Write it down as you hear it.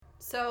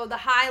So the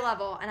high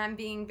level, and I'm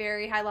being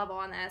very high level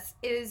on this,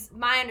 is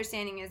my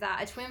understanding is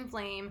that a twin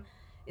flame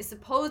is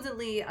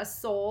supposedly a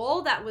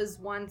soul that was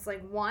once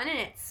like one and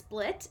it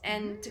split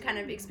and to kind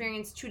of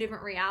experience two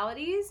different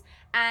realities.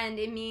 And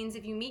it means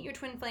if you meet your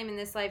twin flame in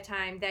this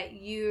lifetime that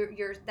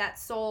that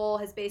soul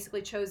has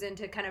basically chosen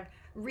to kind of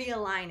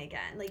realign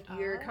again. Like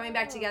you're coming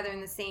back together in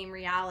the same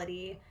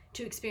reality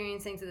to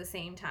experience things at the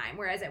same time.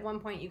 Whereas at one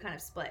point you kind of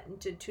split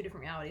into two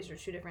different realities or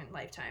two different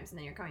lifetimes and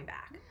then you're coming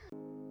back.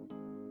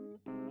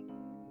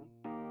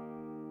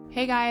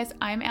 Hey guys,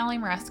 I'm Allie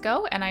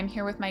Moresco, and I'm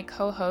here with my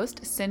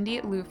co-host,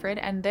 Cindy Lufrid,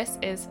 and this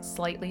is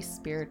Slightly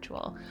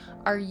Spiritual.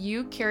 Are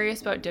you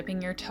curious about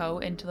dipping your toe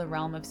into the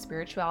realm of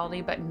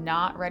spirituality, but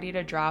not ready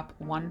to drop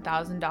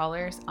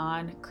 $1,000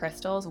 on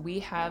crystals? We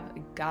have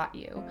got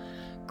you.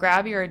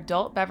 Grab your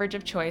adult beverage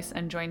of choice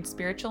and join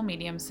spiritual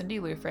medium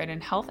Cindy Lufrid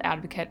and health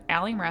advocate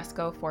Allie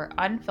Moresco for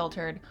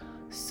unfiltered,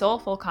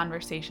 soulful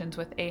conversations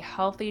with a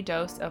healthy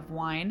dose of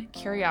wine,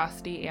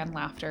 curiosity, and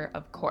laughter,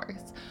 of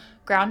course.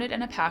 Grounded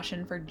in a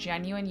passion for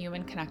genuine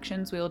human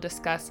connections, we will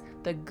discuss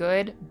the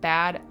good,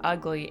 bad,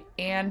 ugly,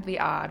 and the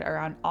odd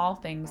around all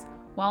things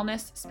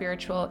wellness,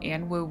 spiritual,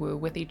 and woo-woo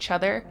with each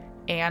other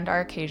and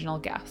our occasional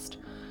guest.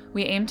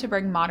 We aim to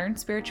bring modern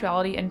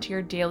spirituality into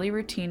your daily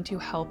routine to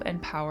help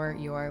empower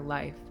your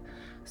life.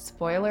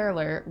 Spoiler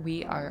alert,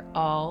 we are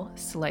all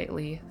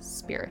slightly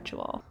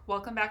spiritual.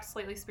 Welcome back to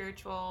Slightly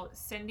Spiritual.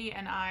 Cindy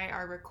and I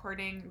are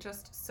recording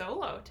just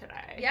solo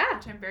today. Yeah.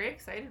 Which I'm very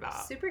excited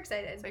about. Super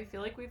excited. So I feel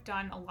like we've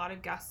done a lot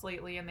of guests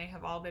lately and they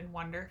have all been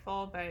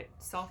wonderful, but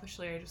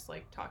selfishly I just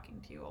like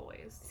talking to you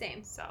always.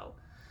 Same. So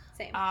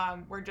Same.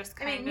 We're just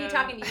kind of... me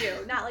talking to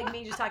you, not like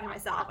me just talking to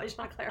myself. I just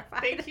want to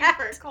clarify Thank you that.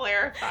 for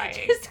clarifying.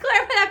 Just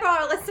clarify that for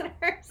our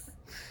listeners.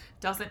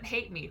 Doesn't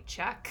hate me,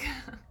 check.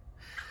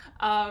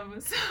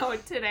 So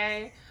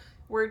today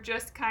we're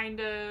just kind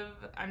of,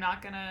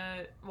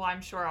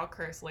 I'm sure I'll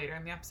curse later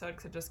in the episode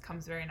because it just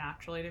comes very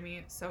naturally to me.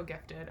 It's so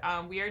gifted.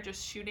 We are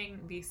just shooting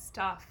the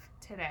stuff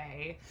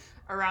today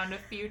around a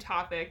few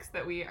topics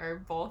that we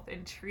are both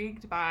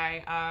intrigued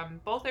by.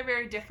 Both are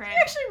very different. You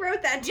actually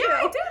wrote that too. Yeah,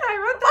 I did. I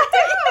wrote that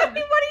down. What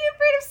are you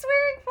afraid of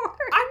swearing for?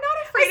 I'm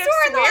not afraid of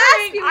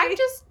swearing. I'm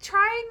just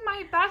trying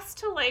my best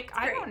to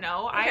I don't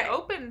know. Okay. I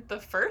opened the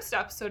first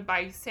episode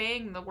by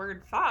saying the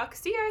word fuck.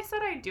 See, I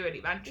said I'd do it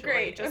eventually.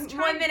 Great. Just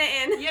 1 minute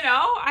in. You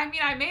know, I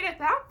mean, I made it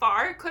that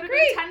far. It could have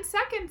been 10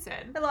 seconds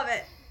in. I love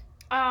it.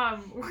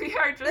 We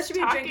are just That should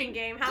be a drinking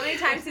game. How many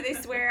times do they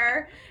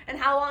swear, and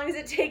how long does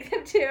it take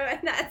them to? And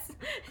that's...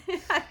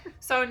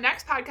 So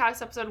next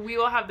podcast episode, we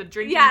will have the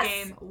drinking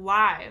game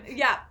live.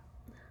 Yeah.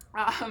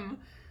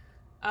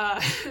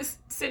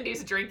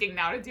 Cindy's drinking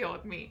now to deal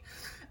with me.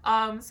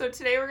 So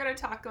today we're going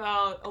to talk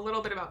about a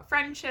little bit about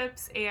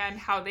friendships and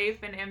how they've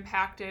been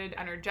impacted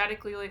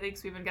energetically lately,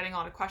 because we've been getting a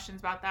lot of questions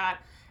about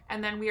that.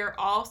 And then we are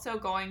also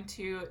going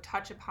to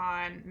touch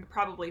upon,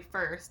 probably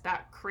first,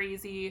 that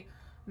crazy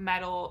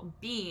metal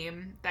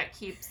beam that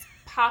keeps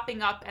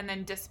popping up and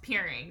then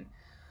disappearing.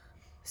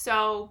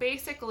 So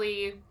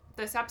basically,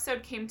 this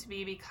episode came to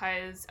be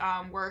because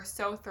we're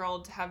so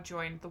thrilled to have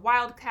joined the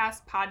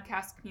Wildcast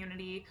podcast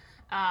community,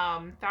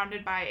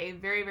 founded by a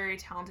very, very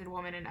talented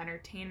woman in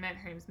entertainment.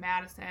 Her name's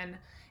Madison.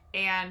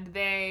 And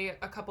they,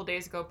 a couple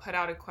days ago, put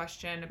out a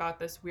question about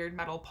this weird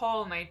metal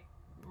pole. And I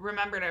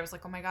remembered, I was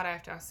like, oh my God, I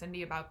have to ask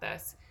Cindy about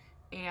this.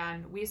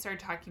 And we started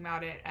talking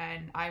about it,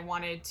 and I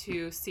wanted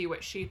to see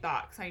what she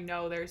thought, because I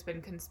know there's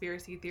been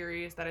conspiracy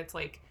theories that it's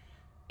like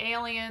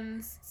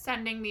aliens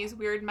sending these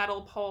weird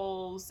metal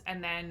poles,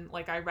 and then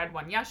I read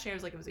one yesterday,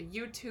 it was a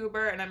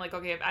YouTuber, and I'm like,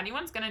 okay, if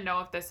anyone's gonna know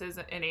if this is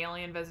an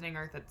alien visiting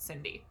Earth, it's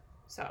Cindy.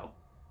 So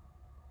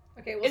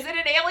okay, well, is it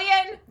an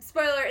alien?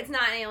 Spoiler, it's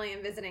not an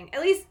alien visiting.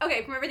 At least,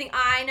 okay, from everything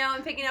I know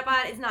and picking up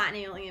on, it's not an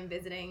alien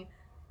visiting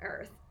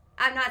Earth.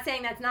 I'm not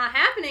saying that's not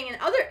happening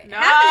happening in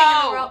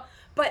the world,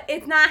 but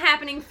it's not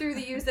happening through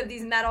the use of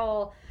these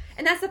metal.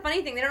 And that's the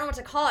funny thing. They don't know what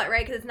to call it,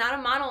 right? Because it's not a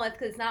monolith,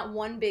 because it's not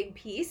one big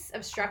piece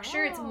of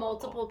structure. It's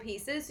multiple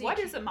pieces. So what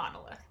is a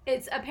monolith?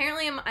 It's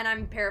apparently, and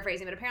I'm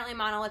paraphrasing, but apparently a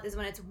monolith is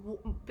when it's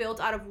built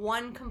out of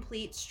one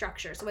complete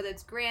structure. So whether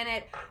it's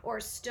granite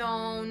or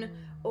stone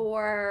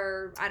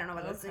or, I don't know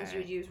what those things you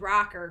would use,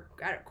 rock or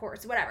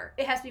quartz, whatever.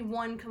 It has to be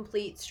one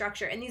complete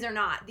structure. And these are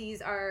not.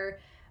 These are...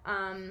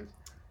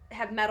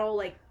 have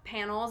metal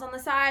panels on the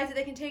sides that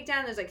they can take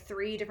down. There's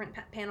 3 different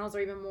panels or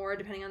even more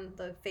depending on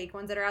the fake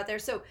ones that are out there.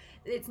 So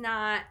it's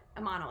not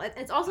a monolith.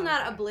 It's also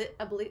not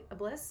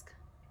obelisk.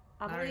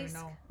 I don't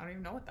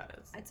even know what that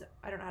is.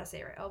 I don't know how to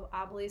say it right.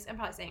 Obelisk. I'm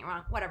probably saying it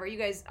wrong. Whatever. You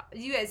guys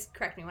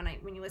correct me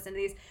when you listen to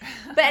these.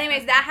 But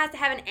anyways, that has to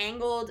have an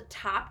angled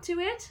top to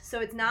it.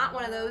 So it's not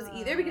one of those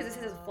either, because this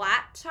has a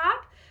flat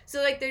top.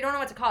 So they don't know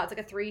what to call it.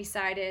 It's a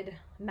 3-sided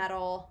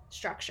metal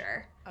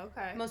structure.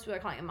 Okay. Most people are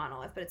calling it a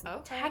monolith, but it's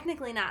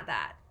technically not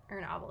that. Or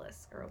an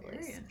obelisk.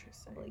 Very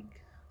interesting.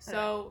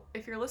 So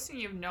if you're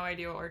listening, you have no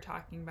idea what we're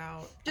talking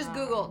about. Just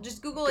Google.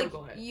 Just Google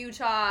it.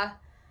 Utah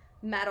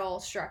metal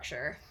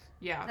structure.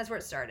 Yeah. That's where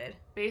it started.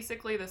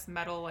 Basically, this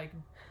metal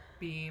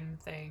beam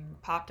thing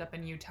popped up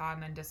in Utah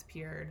and then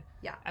disappeared.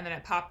 Yeah. And then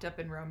it popped up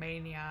in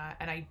Romania,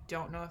 and I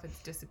don't know if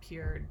it's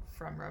disappeared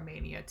from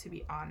Romania, to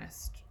be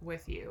honest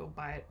with you,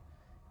 but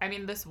I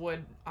mean, this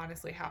would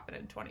honestly happen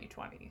in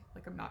 2020.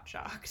 Like, I'm not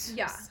shocked.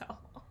 Yeah. So.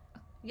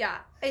 Yeah.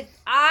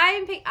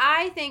 I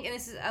think, and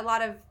this is a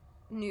lot of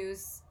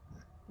news,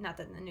 not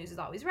that the news is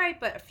always right,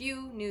 but a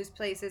few news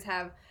places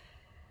have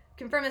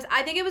confirmed this.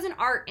 I think it was an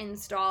art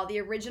install. The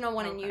original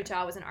one in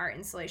Utah was an art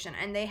installation.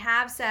 And they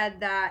have said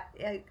that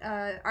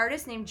an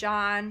artist named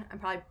John, I'm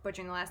probably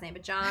butchering the last name,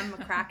 but John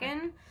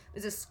McCracken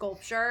is a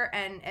sculptor.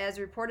 And as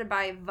reported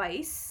by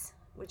Vice,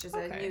 which is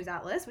a news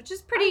outlet, which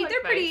is pretty,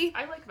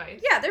 I like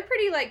Vice. Yeah, they're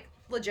pretty, like,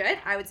 legit,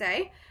 I would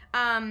say.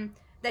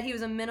 That he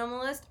was a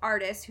minimalist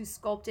artist who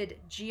sculpted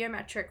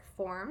geometric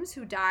forms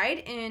who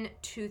died in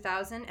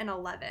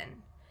 2011.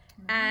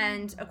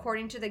 And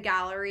according to the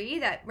gallery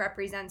that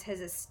represents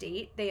his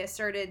estate, they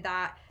asserted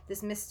that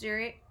this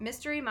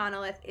mystery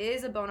monolith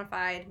is a bona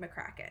fide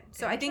McCracken.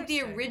 So I think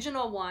the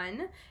original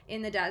one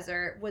in the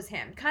desert was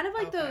him. Kind of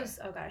like those,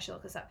 oh god, I should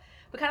look this up.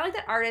 But kind of like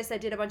that artist that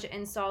did a bunch of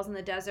installs in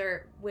the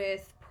desert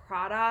with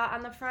Prada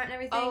on the front and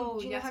everything. Oh,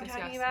 do you know what I'm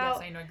talking about?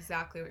 Yes, I know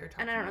exactly what you're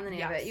talking about. And I don't know the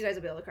name of it. You guys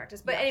will be able to correct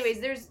us. But anyways,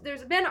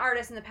 there's been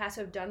artists in the past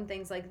who have done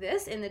things like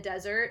this in the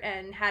desert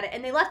and had it,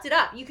 and they left it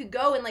up. You could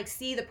go and like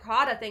see the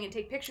Prada thing and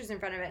take pictures in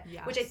front of it,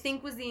 which I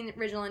think was the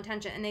original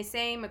intention. And they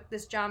say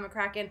this John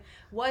McCracken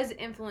was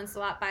influenced a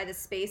lot by the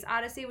Space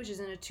Odyssey, which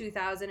is in a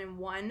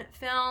 2001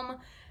 film.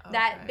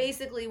 That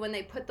basically, when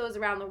they put those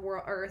around the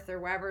world, Earth or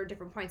wherever,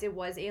 different points, it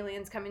was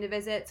aliens coming to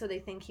visit. So they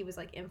think he was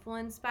like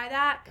influenced by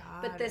that.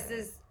 But this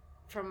is,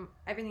 from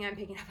everything I'm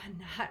picking up on,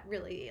 not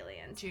really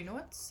aliens. Do you know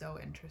what's so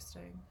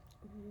interesting?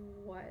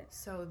 What?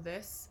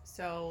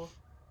 So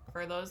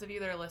for those of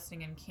you that are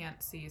listening and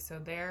can't see, so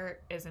there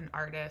is an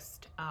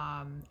artist,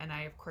 and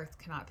I of course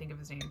cannot think of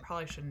his name.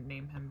 Probably shouldn't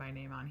name him by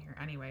name on here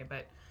anyway,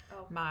 but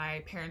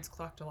my parents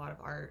collect a lot of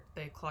art.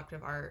 They collect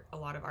a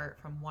lot of art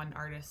from one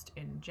artist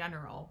in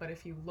general. But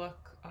if you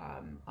look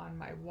on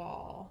my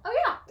wall,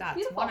 that's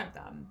beautiful. one of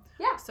them.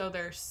 Yeah. So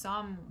there's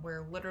some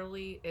where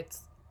literally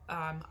it's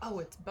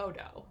it's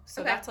Bodo.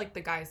 So that's like the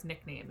guy's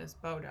nickname is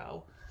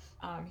Bodo.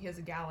 He has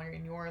a gallery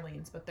in New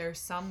Orleans, but there's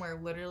some where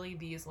literally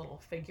these little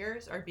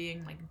figures are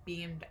being like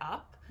beamed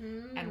up.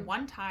 And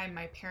one time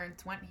my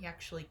parents went, he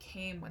actually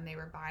came when they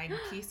were buying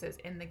pieces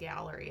in the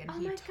gallery, and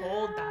he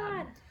told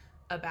them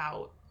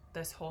about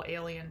this whole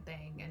alien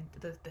thing and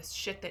this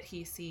shit that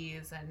he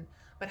sees.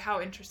 But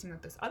how interesting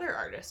that this other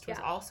artist was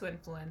also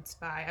influenced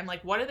by, I'm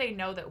like, what do they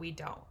know that we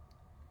don't?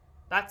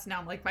 That's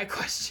now like my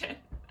question.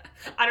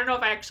 I don't know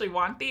if I actually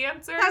want the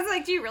answer. I was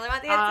like, do you really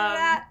want the answer to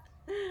that?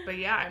 But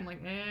yeah, I'm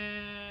like,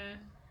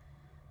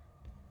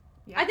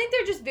 Yeah. I think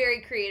they're just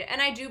very creative.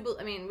 And I do,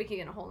 I mean, we could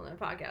get a whole other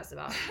podcast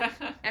about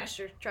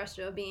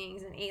extraterrestrial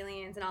beings and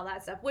aliens and all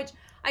that stuff, which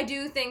I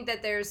do think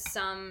that there's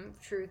some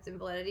truth and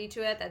validity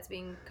to it that's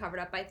being covered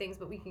up by things,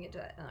 but we can get to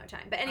that another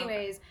time. But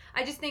anyways,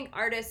 I just think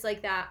artists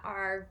like that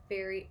are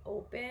very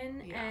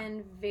open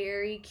and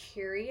very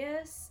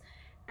curious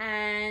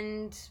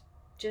and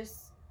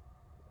just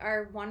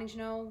are wanting to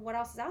know what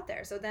else is out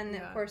there. So then,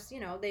 of course,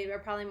 you know, they are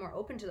probably more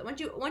open to it. Once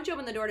you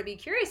open the door to be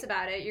curious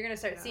about it, you're going to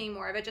start seeing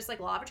more of it, just like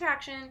law of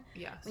attraction.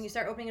 Yes. When you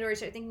start opening a door, you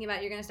start thinking about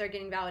it, you're going to start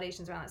getting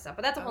validations around that stuff.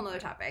 But that's a whole other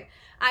topic.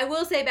 I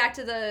will say, back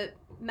to the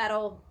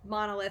metal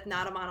monolith,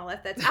 not a monolith,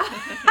 that's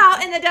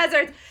out in the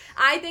desert.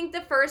 I think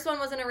the first one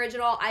was an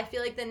original. I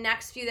feel like the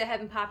next few that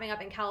have been popping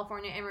up in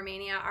California and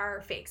Romania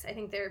are fakes. I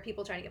think there are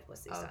people trying to get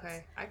publicity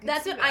stunts.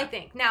 That's what I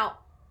think. Now,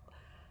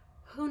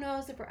 who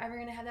knows if we're ever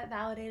going to have that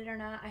validated or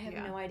not? I have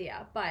no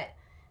idea. But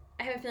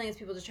I have a feeling it's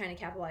people just trying to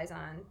capitalize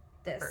on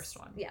this. The first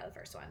one. Yeah, the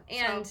first one.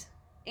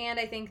 And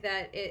I think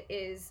that it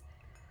is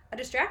a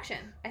distraction.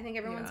 I think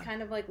everyone's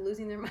kind of like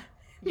losing their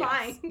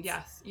minds.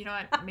 Yes. You know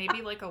what? Maybe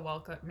it's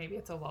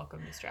a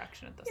welcome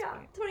distraction at this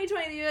point.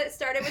 2020 it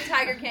started with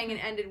Tiger King and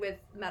ended with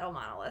metal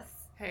monoliths.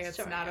 Hey, it's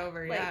not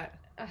over yet.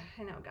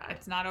 I know, God.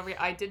 It's not over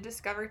yet. I did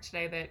discover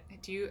today that,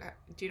 do you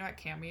know what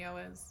Cameo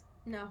is?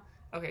 No.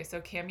 Okay,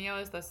 so Cameo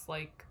is this,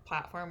 like,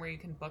 platform where you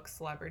can book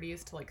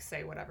celebrities to, like,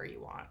 say whatever you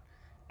want.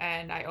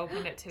 And I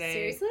opened it today.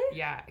 Seriously?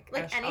 Yeah.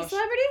 Like any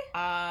celebrity?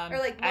 Or,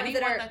 like,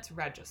 anyone that's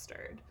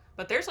registered.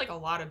 But there's, like, a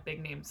lot of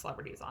big-name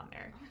celebrities on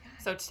there. Oh my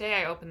God. So today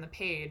I opened the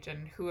page,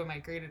 and who am I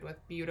greeted with?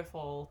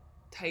 Beautiful,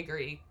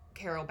 tigery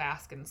Carol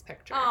Baskin's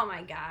picture. Oh,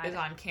 my God. Is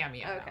on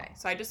Cameo Okay. now.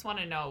 So I just want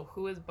to know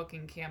who is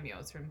booking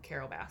cameos from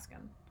Carol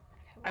Baskin.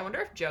 I wonder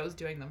if Joe's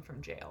doing them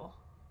from jail.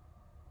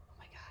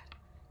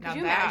 Could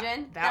you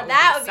imagine? That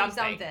would be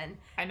something.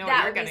 I know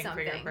what you're getting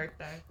for your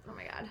birthday. Oh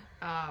my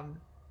God.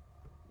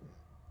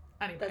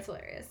 Anyway. That's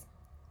hilarious.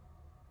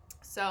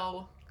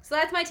 So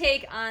that's my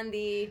take on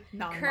the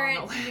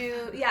current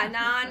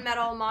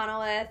non-metal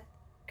monolith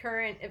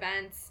current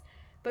events.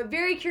 But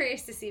very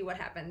curious to see what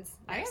happens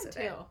next with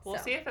it. We'll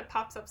see if it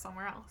pops up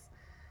somewhere else.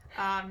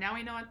 Now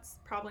we know it's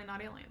probably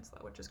not aliens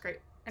though, which is great.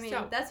 I mean,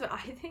 that's what I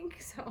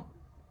think, so.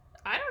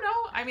 I don't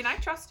know. I mean, I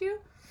trust you.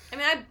 I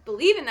mean, I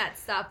believe in that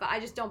stuff, but I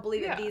just don't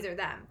believe that these are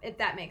them, if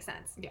that makes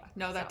sense. Yeah.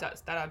 No, that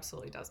does. That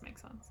absolutely does make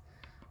sense.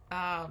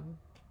 All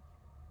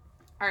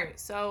right,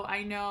 so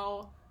I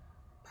know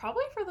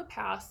probably for the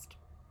past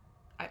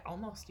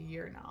almost a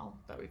year now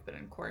that we've been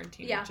in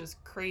quarantine, Yeah. which is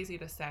crazy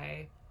to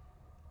say.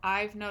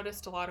 I've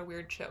noticed a lot of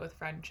weird shit with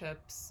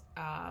friendships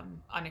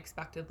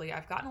unexpectedly.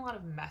 I've gotten a lot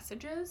of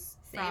messages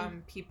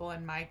from people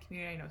in my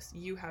community. I know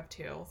you have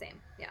too. Same,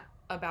 yeah.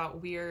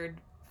 About weird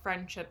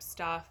friendship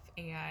stuff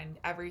and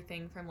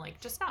everything from like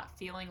just not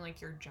feeling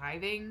like you're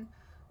jiving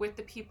with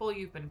the people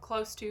you've been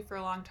close to for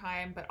a long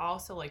time, but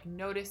also like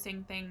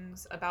noticing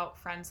things about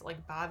friends that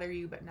like bother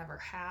you but never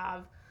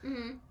have.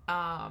 Mm-hmm.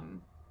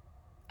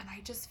 And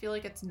I just feel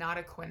like it's not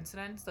a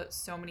coincidence that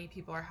so many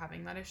people are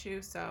having that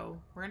issue. So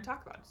we're going to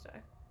talk about it today.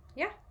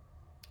 Yeah.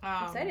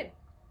 Excited.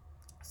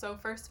 So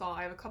first of all,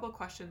 I have a couple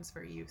questions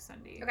for you,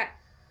 Cindy. Okay.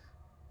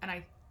 And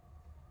I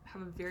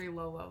have a very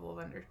low level of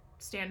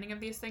understanding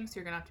of these things, so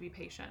you're going to have to be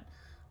patient.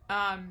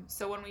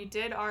 So when we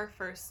did our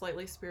first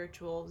Slightly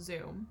Spiritual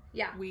Zoom,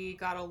 we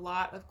got a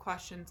lot of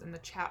questions in the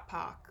chat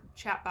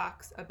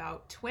box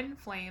about twin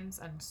flames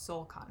and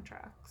soul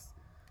contracts.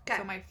 Okay.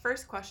 So my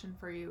first question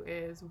for you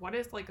is, what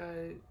is like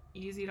a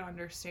easy to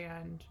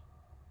understand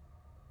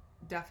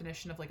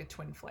definition of like a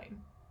twin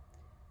flame?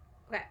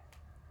 Okay.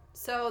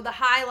 So the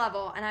high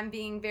level, and I'm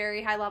being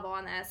very high level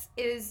on this,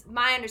 is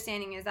my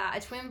understanding is that a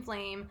twin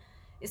flame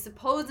is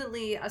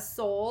supposedly a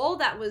soul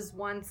that was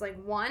once like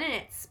one and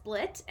it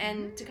split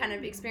and to kind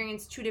of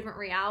experience two different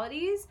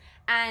realities.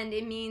 And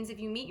it means if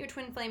you meet your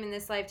twin flame in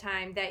this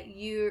lifetime that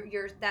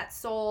that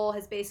soul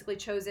has basically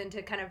chosen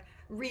to kind of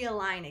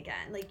realign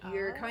again. Like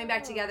you're coming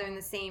back together in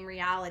the same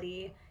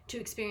reality to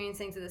experience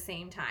things at the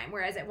same time.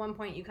 Whereas at one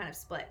point you kind of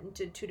split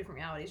into two different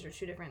realities or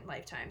two different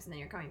lifetimes and then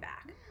you're coming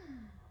back.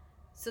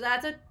 So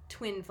that's a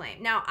twin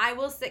flame. Now, I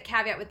will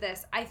caveat with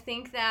this. I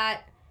think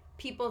that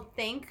people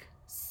think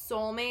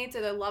soulmates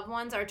or their loved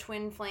ones are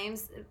twin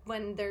flames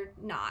when they're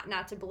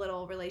not to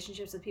belittle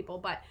relationships with people.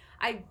 But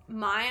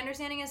my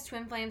understanding is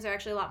twin flames are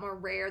actually a lot more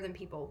rare than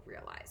people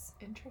realize.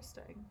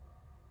 Interesting.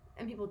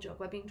 And people joke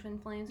about being twin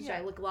flames, which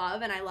I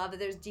love. And I love that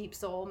there's deep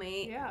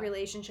soulmate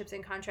relationships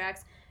and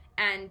contracts.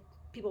 And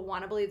people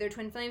want to believe they're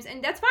twin flames.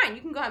 And that's fine.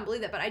 You can go ahead and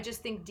believe that. But I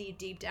just think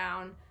deep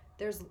down,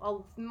 there's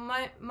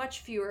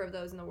much fewer of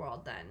those in the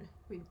world than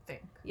we'd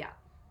think. Yeah.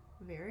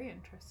 Very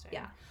interesting.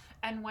 Yeah.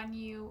 And when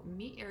you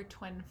meet your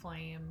twin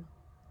flame,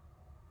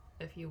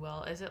 if you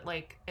will, is it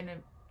like I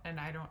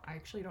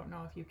actually don't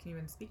know if you can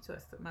even speak to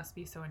this. It must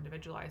be so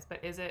individualized.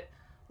 But is it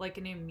like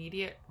an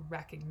immediate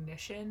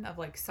recognition of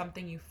like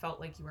something you felt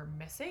like you were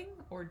missing,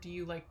 or do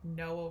you like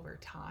know over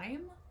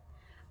time?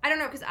 I don't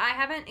know, because I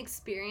haven't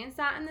experienced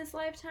that in this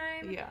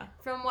lifetime. Yeah.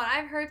 From what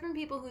I've heard from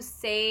people who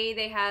say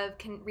they have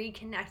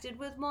reconnected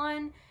with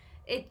one,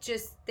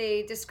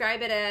 they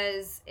describe it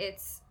as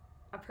it's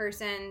a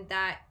person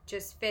that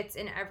just fits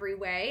in every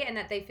way and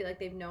that they feel like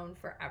they've known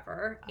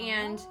forever.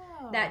 And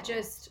that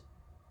just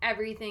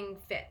everything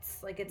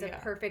fits. Like it's a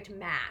perfect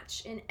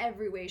match in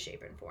every way,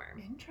 shape, and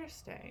form.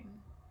 Interesting.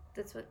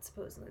 That's what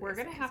supposedly we're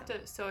going to have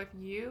to... So if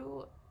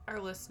you are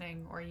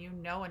listening or you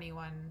know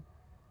anyone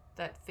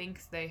that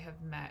thinks they have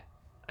met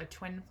a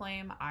twin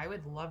flame, I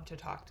would love to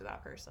talk to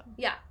that person.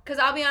 Yeah, because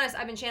I'll be honest,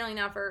 I've been channeling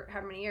now for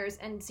however many years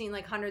and seen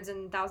like hundreds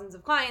and thousands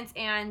of clients,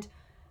 and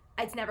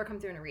it's never come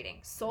through in a reading.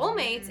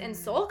 Soulmates and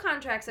soul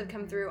contracts have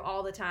come through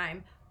all the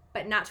time,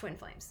 but not twin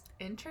flames.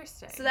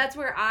 Interesting. So that's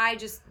where I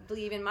just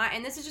believe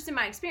and this is just in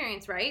my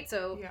experience, right?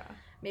 So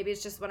maybe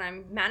it's just what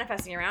I'm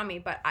manifesting around me,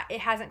 but it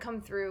hasn't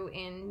come through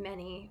in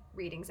many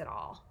readings at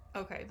all.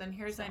 Okay, then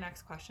here's my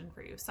next question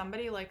for you.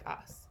 Somebody like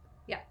us.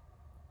 Yeah.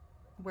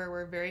 Where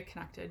we're very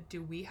connected,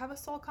 do we have a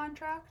soul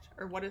contract,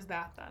 or what is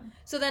that then?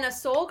 So then a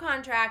soul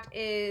contract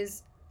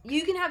is,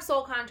 you can have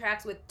soul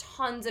contracts with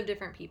tons of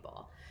different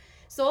people.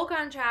 Soul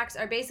contracts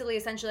are basically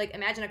essentially like,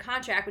 imagine a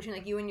contract between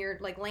like you and your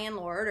like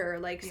landlord, or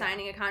like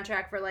signing a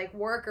contract for like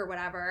work or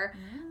whatever,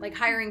 like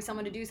hiring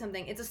someone to do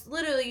something. It's just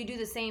literally you do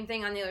the same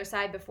thing on the other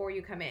side before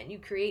you come in. You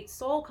create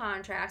soul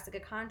contracts,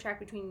 like a contract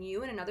between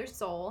you and another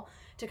soul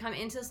to come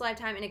into this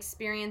lifetime and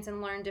experience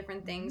and learn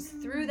different things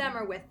through them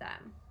or with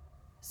them.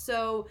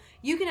 So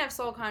you can have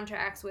soul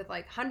contracts with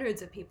like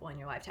hundreds of people in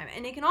your lifetime,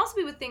 and it can also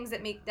be with things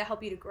that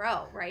help you to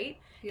grow, right?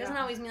 It doesn't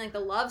always mean like the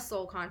love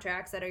soul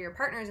contracts that are your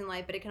partners in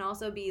life, but it can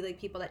also be like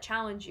people that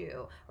challenge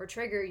you or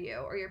trigger you,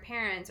 or your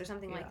parents or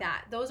something like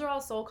that. Those are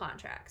all soul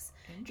contracts.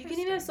 You can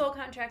even have soul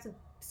contracts with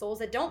souls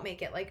that don't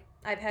make it. Like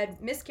I've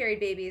had miscarried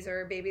babies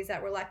or babies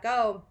that were let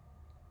go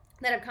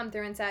that have come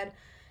through and said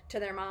to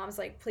their moms,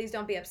 like, please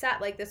don't be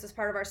upset. Like, this is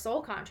part of our soul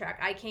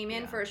contract. I came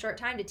in for a short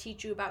time to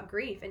teach you about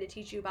grief and to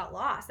teach you about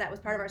loss. That was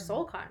part of our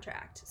soul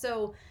contract.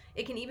 So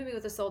it can even be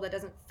with a soul that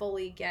doesn't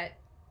fully get,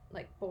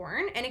 like,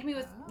 born. And it can be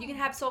with, you can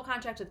have soul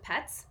contracts with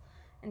pets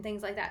and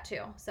things like that,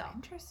 too. So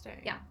interesting.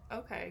 Yeah.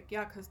 Okay.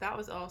 Yeah, because that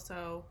was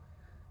also,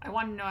 I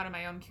wanted to know out of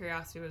my own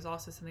curiosity, it was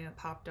also something that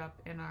popped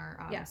up in our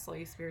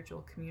Slightly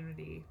Spiritual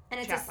community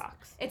chat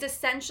box. It's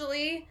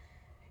essentially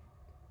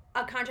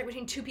a contract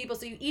between two people,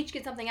 so you each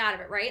get something out of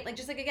it, right? Like,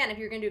 just like, again, if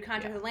you're going to do a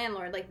contract with a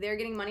landlord, like, they're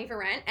getting money for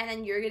rent, and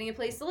then you're getting a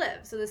place to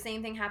live. So the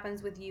same thing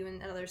happens with you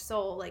and another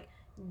soul. Like,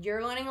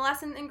 you're learning a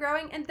lesson and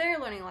growing, and they're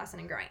learning a lesson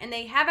and growing. And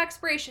they have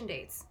expiration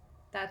dates.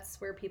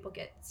 That's where people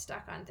get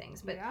stuck on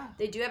things. But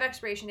they do have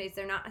expiration dates.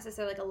 They're not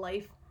necessarily like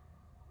a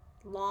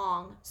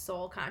lifelong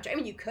soul contract. I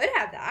mean, you could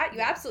have that.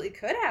 You absolutely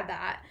could have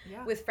that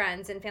with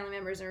friends and family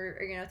members or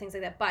things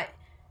like that. But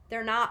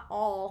they're not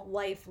all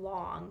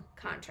lifelong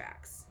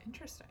contracts.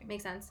 Interesting.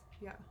 Make sense?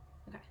 Yeah.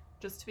 Okay.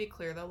 Just to be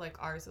clear, though,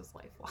 like, ours is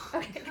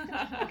lifelong. Okay.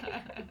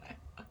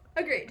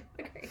 Agreed.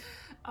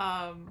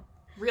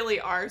 Really,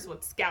 ours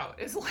with Scout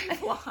is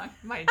lifelong.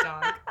 My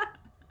dog.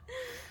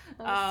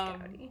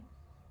 Scouty.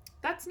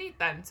 That's neat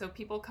then. So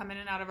people come in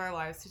and out of our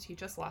lives to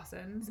teach us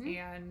lessons,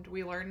 and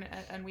we learn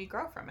and we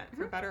grow from it,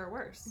 for better or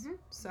worse.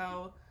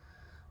 So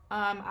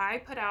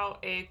I put out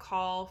a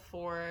call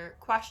for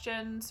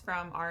questions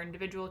from our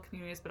individual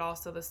communities, but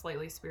also the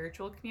slightly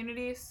spiritual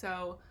community.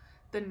 So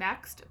the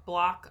next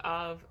block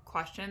of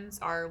questions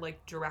are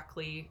like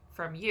directly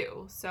from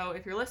you. So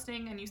if you're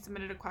listening and you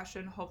submitted a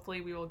question, hopefully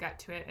we will get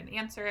to it and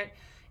answer it.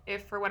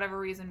 If for whatever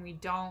reason we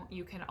don't,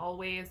 you can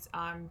always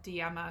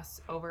DM us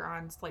over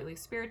on Slightly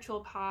Spiritual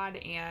Pod,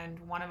 and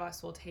one of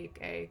us will take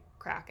a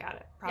crack at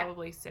it.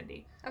 Probably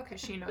Cindy. Okay.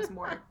 She knows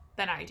more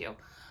than I do.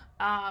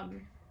 All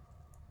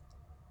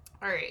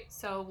right,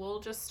 so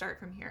we'll just start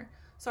from here.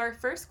 So our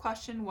first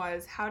question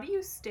was, how do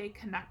you stay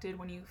connected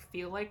when you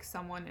feel like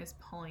someone is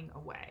pulling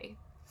away?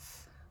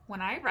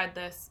 When I read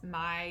this,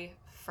 my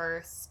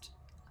first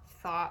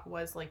thought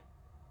was like,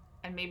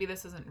 and maybe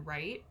this isn't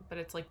right, but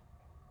it's like,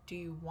 do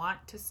you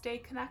want to stay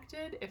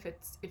connected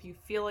if you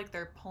feel like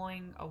they're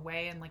pulling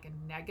away in like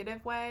a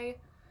negative way?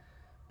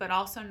 But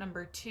also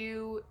number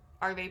two,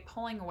 are they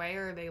pulling away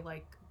or are they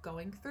like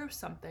going through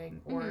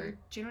something? Or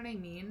do you know what I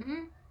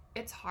mean?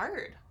 It's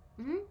hard.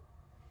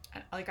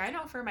 Like, I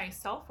know for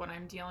myself, when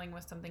I'm dealing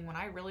with something, when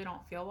I really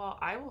don't feel well,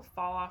 I will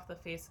fall off the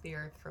face of the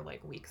earth for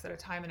like weeks at a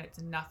time, and it's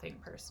nothing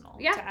personal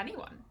to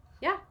anyone.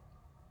 Yeah.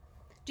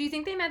 Do you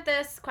think they meant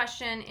this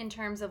question in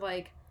terms of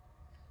like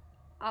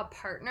a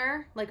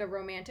partner, like a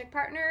romantic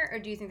partner, or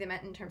do you think they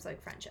meant in terms of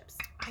like friendships?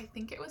 I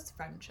think it was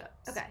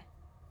friendships. Okay.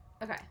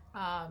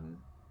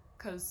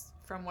 Because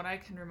from what I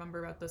can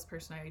remember about this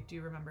person, I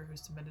do remember who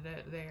submitted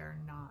it. They are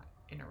not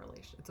in a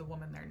relationship. It's a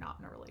woman. They're not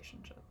in a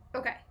relationship.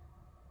 Okay.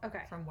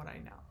 From what I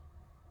know.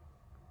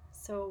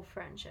 So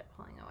friendship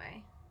pulling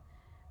away.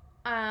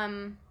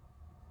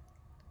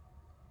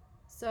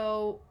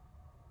 So,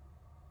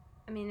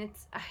 I mean,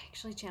 I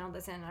actually channeled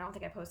this in. I don't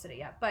think I posted it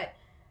yet, but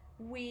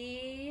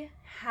we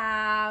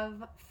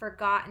have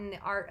forgotten the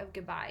art of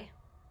goodbye.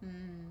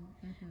 And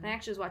I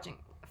actually was watching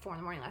 4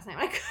 a.m. last night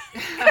when I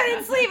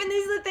couldn't sleep, and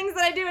these are the things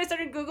that I do. I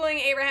started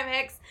Googling Abraham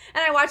Hicks,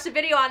 and I watched a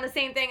video on the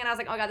same thing, and I was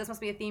like, oh God, this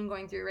must be a theme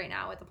going through right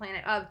now with the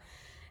planet of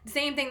the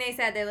same thing they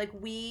said. They're like,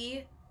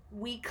 we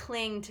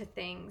cling to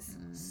things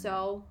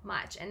so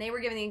much. And they were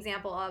giving the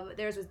example of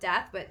theirs was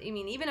death, but I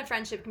mean, even a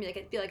friendship can be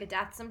like, feel like a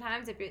death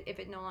sometimes if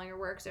it no longer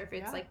works, or if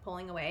it's like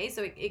pulling away.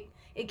 So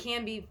it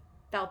can be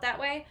felt that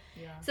way.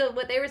 So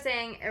what they were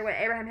saying, or what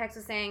Abraham Hicks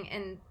was saying,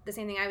 and the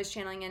same thing I was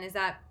channeling in, is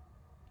that,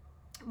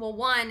 well,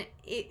 one,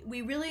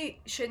 we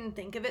really shouldn't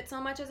think of it so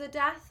much as a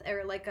death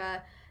or like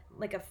a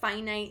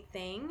finite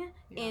thing,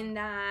 in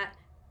that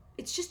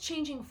it's just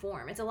changing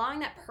form. It's allowing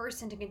that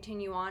person to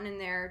continue on in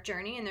their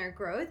journey and their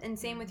growth, and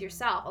same with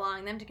yourself,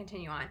 allowing them to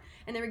continue on.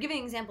 And they were giving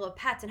an example of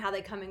pets and how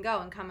they come and go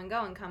and come and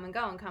go and come and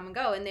go and come and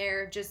go, and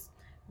they're just,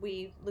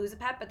 we lose a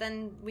pet, but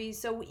then we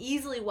so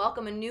easily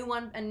welcome a new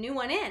one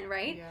in,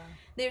 right?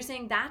 They're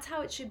saying that's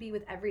how it should be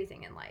with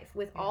everything in life,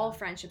 with all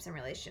friendships and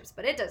relationships,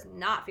 but it does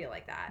not feel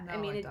like that. No, I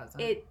mean, it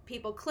doesn't.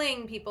 People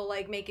cling, people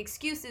like make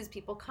excuses,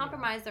 people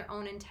compromise their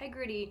own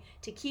integrity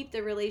to keep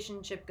the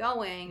relationship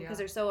going because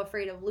they're so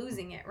afraid of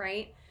losing it,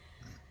 right?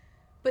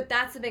 But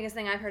that's the biggest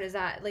thing I've heard is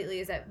that lately,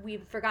 is that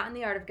we've forgotten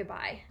the art of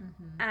goodbye.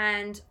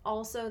 And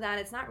also that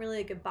it's not really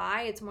a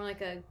goodbye, it's more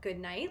like a good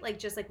night, like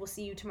just like we'll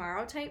see you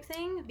tomorrow type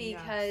thing,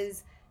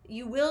 because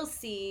you will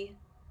see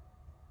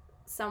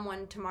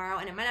someone tomorrow,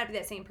 and it might not be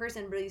that same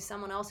person, but it's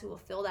someone else who will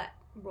fill that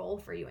role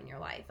for you in your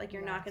life. Like,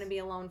 you're not going to be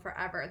alone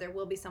forever. There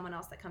will be someone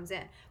else that comes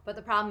in. But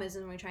the problem is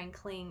when we try and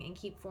cling and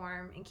keep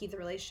form and keep the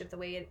relationship the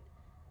way it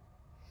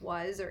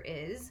was or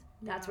is,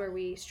 that's where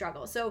we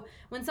struggle. So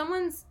when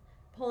someone's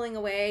pulling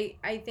away,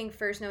 I think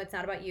first, no, it's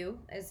not about you.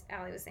 As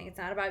Allie was saying, it's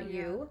not about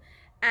you.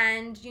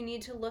 And you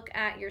need to look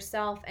at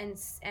yourself and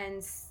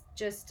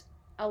just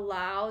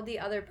allow the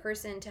other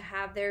person to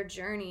have their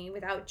journey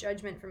without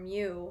judgment from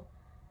you.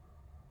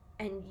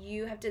 And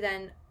you have to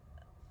then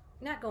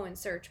not go in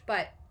search,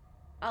 but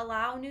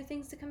allow new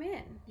things to come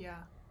in. Yeah.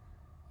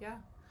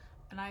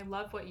 And I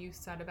love what you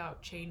said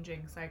about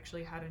changing, because I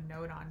actually had a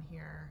note on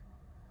here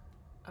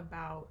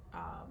about,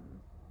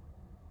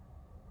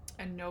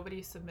 and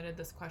nobody submitted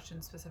this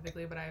question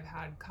specifically, but I've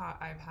had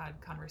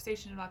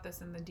conversation about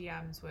this in the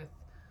DMs with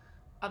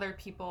other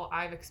people.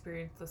 I've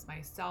experienced this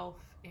myself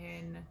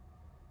in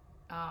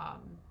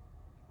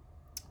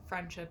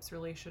friendships,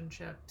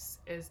 relationships,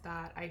 is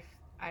that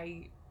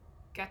I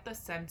get the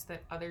sense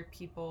that other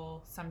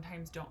people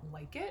sometimes don't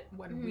like it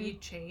when we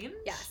change.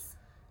 Yes,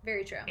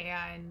 very true.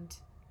 And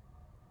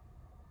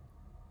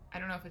I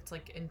don't know if it's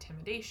like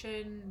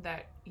intimidation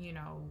that, you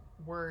know,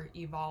 we're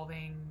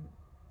evolving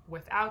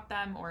without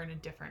them or in a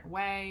different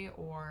way,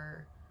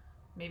 or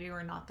maybe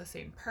we're not the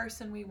same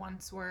person we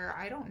once were.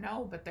 I don't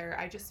know, but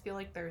I just feel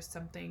like there's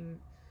something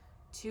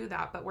to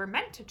that, but we're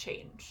meant to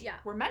change. Yeah.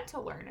 We're meant to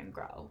learn and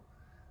grow.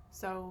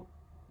 So,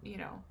 you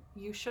know,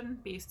 you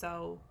shouldn't be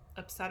so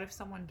upset if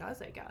someone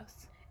does, I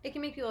guess. It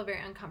can make people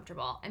very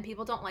uncomfortable, and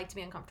people don't like to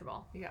be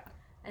uncomfortable. Yeah.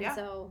 And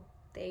so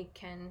they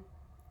can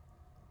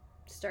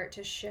start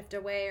to shift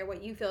away, or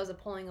what you feel is a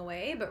pulling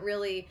away, but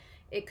really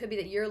it could be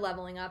that you're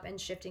leveling up and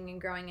shifting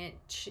and growing it.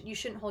 You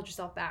shouldn't hold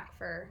yourself back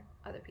for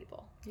other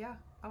people. Yeah.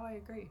 Oh, I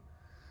agree.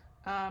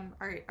 All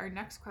right, our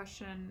next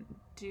question,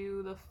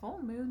 do the full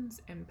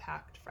moons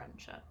impact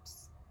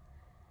friendships?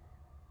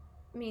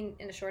 I mean,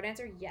 in a short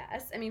answer,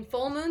 yes. I mean,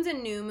 full moons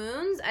and new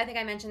moons, I think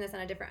I mentioned this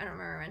on a different, I don't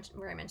remember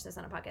where I mentioned this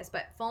on a podcast,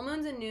 but full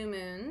moons and new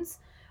moons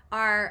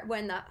are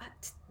when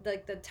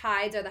the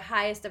tides are the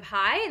highest of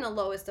high and the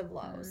lowest of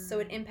lows. So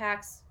it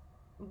impacts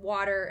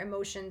water,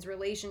 emotions,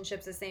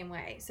 relationships the same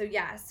way. So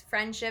yes,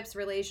 friendships,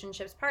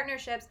 relationships,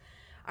 partnerships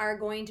are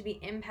going to be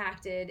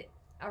impacted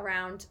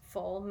around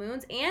full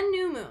moons and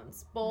new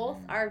moons. Both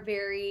are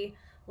very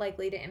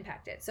likely to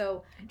impact it.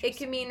 So it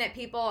can mean that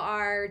people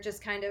are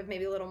just kind of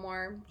maybe a little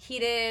more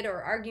heated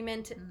or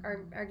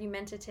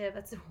argumentative.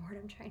 That's the word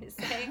I'm trying to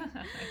say.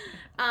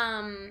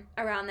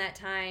 Around that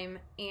time.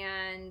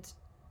 And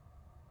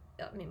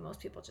I mean, most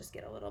people just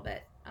get a little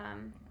bit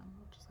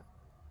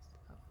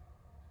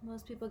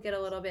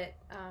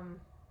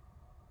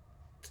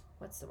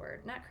what's the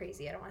word? Not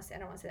crazy. I don't want to say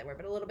that word,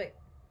 but a little bit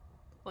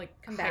like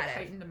combative.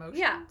 Heightened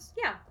emotions.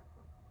 Yeah.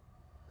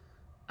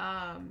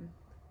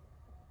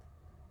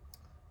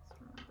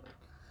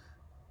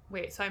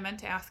 Wait, so I meant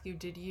to ask you,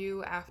 did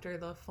you, after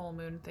the full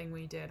moon thing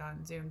we did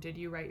on Zoom, did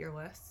you write your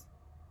lists?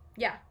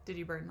 Yeah. Did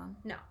you burn them?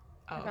 No.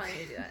 Oh. I probably need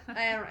to do that.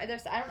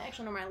 I don't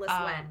actually know where my list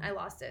went. I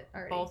lost it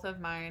already. Both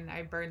of mine,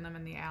 I burned them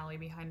in the alley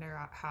behind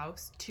our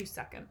house. 2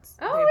 seconds.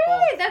 Oh,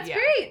 really? That's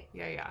great.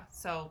 Yeah.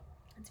 So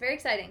it's very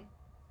exciting.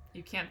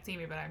 You can't see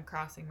me, but I'm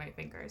crossing my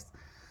fingers.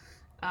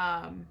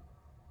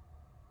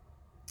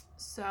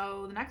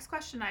 So the next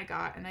question I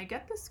got, and I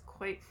get this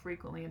quite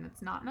frequently, and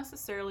it's not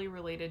necessarily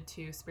related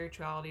to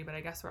spirituality, but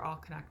I guess we're all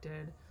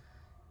connected,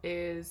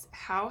 is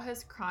how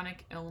has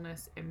chronic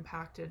illness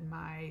impacted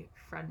my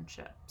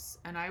friendships?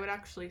 And I would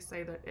actually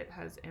say that it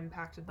has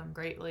impacted them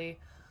greatly.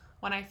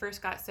 When I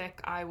first got sick,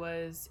 I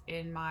was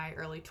in my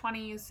early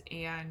 20s,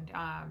 and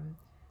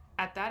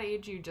at that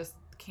age, you just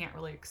can't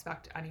really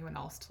expect anyone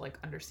else to like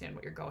understand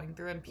what you're going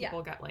through, and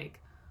people get like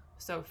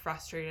so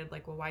frustrated,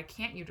 like, well, why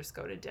can't you just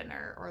go to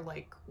dinner, or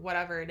like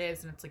whatever it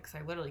is, and it's like, 'cause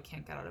I literally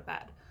can't get out of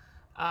bed.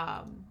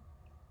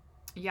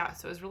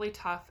 So it was really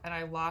tough, and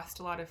I lost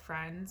a lot of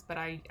friends, but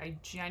I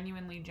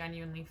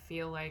genuinely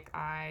feel like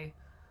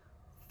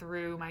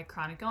through my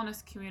chronic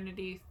illness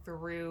community,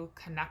 through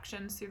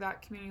connections through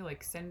that community,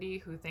 like Cindy,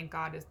 who thank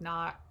God is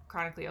not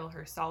chronically ill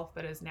herself,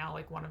 but is now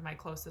like one of my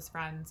closest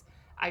friends,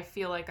 I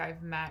feel like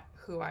I've met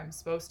who I'm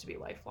supposed to be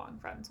lifelong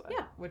friends with,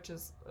 which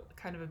is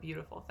kind of a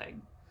beautiful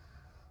thing.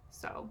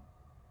 So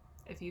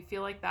if you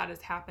feel like that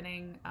is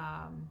happening,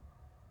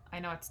 I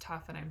know it's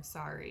tough and I'm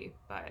sorry,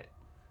 but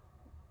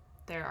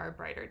there are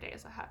brighter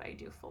days ahead. I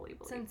do fully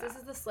believe Since that. this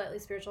is the Slightly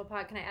Spiritual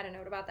Pod, can I add a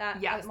note about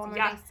that? Yes.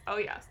 Oh,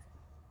 yes.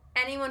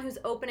 Anyone who's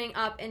opening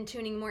up and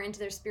tuning more into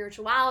their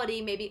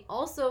spirituality may be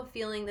also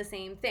feeling the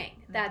same thing,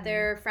 that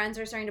their friends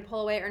are starting to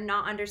pull away or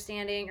not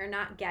understanding or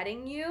not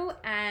getting you,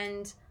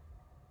 and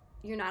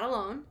you're not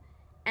alone.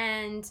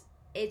 And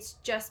it's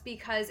just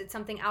because it's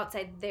something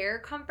outside their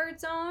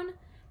comfort zone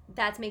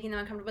that's making them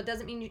uncomfortable. It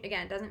doesn't mean,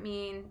 it doesn't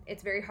mean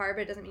it's very hard,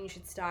 but it doesn't mean you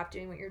should stop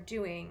doing what you're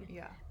doing.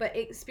 Yeah. But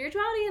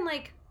spirituality and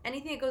like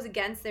anything that goes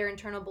against their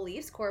internal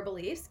beliefs, core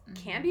beliefs,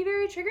 can be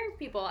very triggering for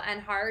people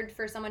and hard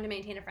for someone to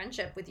maintain a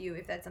friendship with you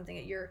if that's something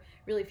that you're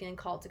really feeling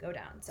called to go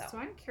down. So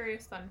I'm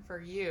curious then for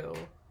you,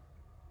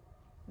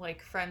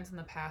 like friends in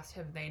the past,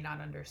 have they not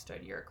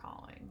understood your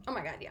calling? Oh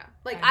my God, yeah.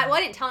 Like I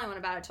didn't tell anyone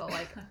about it till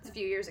like a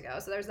few years ago.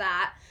 So there's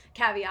that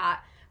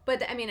caveat.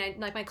 But I mean,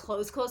 my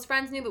close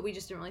friends knew, but we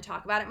just didn't really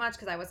talk about it much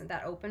because I wasn't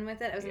that open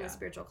with it. I was in the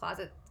spiritual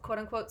closet, quote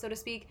unquote, so to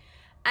speak.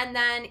 And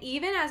then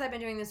even as I've been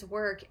doing this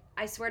work,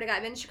 I swear to God,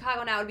 I've been in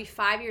Chicago now. It would be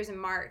 5 years in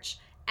March.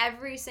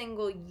 Every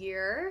single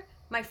year,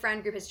 my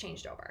friend group has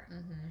changed over.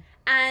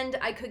 And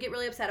I could get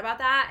really upset about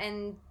that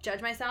and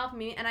judge myself.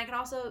 And I can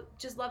also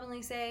just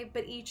lovingly say,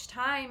 but each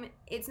time,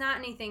 it's not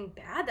anything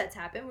bad that's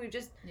happened. We've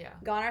just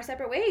gone our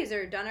separate ways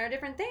or done our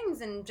different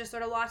things and just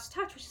sort of lost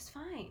touch, which is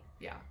fine.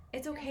 Yeah.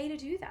 It's okay to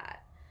do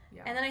that.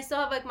 Yeah. And then I still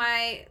have like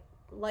my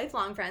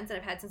lifelong friends that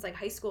I've had since like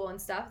high school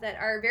and stuff that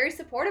are very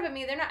supportive of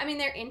me.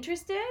 They're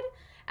interested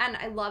and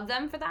I love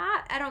them for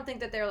that. I don't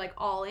think that they're like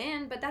all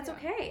in, but that's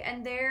okay.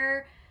 And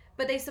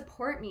but they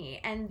support me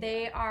and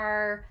they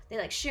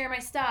like share my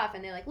stuff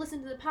and they like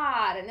listen to the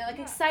pod and they're like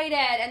excited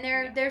and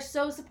they're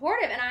so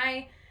supportive,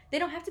 and they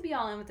don't have to be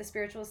all in with the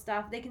spiritual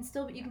stuff. You can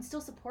still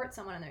support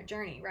someone on their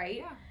journey, right?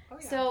 Yeah. Oh,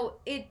 yeah. So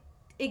it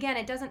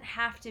doesn't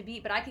have to be,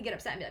 but I could get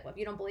upset and be like, well, if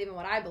you don't believe in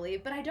what I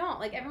believe, but I don't.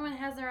 Like everyone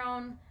has their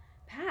own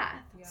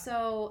path. Yeah.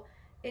 So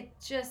it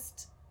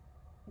just,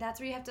 that's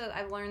where you have to,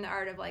 I've learned the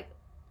art of like,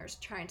 or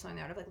trying to learn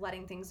the art of like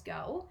letting things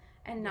go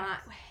and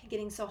not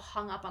getting so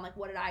hung up on like,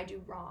 what did I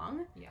do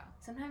wrong? Yeah.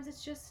 Sometimes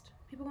it's just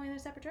people going in their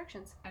separate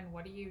directions. And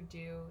what do you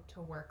do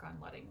to work on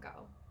letting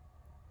go?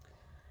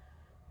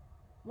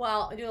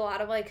 Well, I do a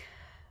lot of like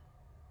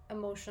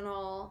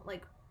emotional,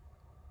 like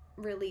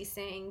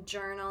releasing,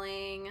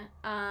 journaling,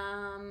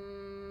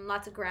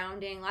 lots of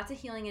grounding, lots of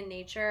healing in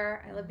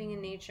nature. I love being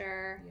in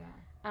nature.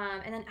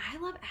 Yeah. And then I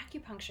love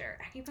acupuncture.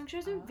 Acupuncture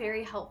has been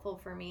very helpful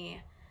for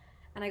me.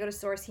 And I go to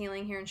Source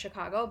Healing here in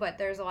Chicago, but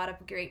there's a lot of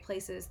great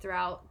places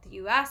throughout the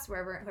U.S.,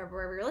 wherever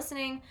you're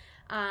listening.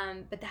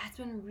 But that's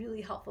been really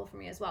helpful for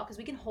me as well, because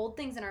we can hold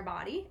things in our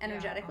body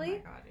energetically. Yeah.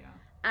 Oh my God, yeah.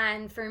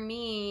 And for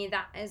me,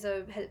 that has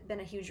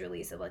been a huge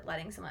release of like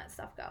letting some of that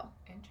stuff go.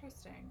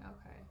 Interesting.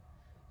 Okay.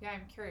 Yeah,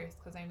 I'm curious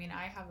because I mean,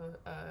 I have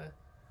a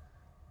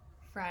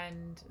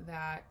friend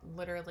that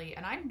literally,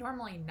 and I'm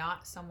normally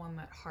not someone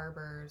that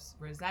harbors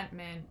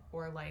resentment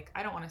or like,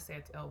 I don't want to say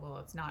it's ill will.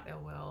 It's not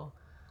ill will.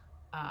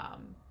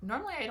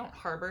 Normally I don't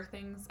harbor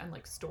things and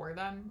like store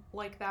them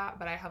like that,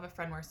 but I have a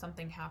friend where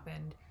something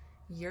happened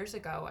years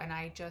ago and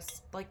I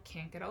just like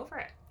can't get over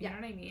it. You know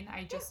what I mean?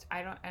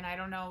 I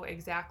don't know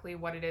exactly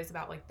what it is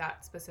about like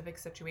that specific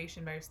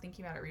situation, but I was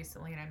thinking about it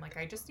recently and I'm like,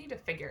 I just need to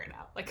figure it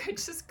out. Like I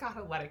just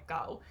gotta let it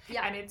go.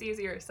 Yeah. And it's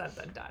easier said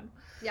than done.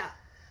 Yeah.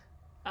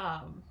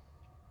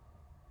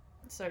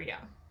 So yeah,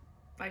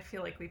 I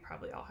feel like we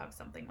probably all have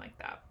something like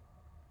that.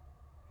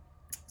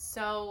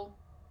 So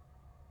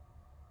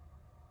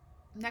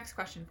next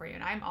question for you,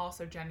 and I'm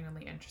also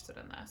genuinely interested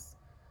in this.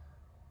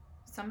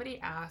 Somebody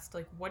asked,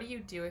 like, what do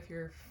you do if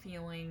you're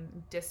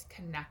feeling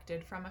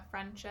disconnected from a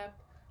friendship?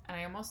 And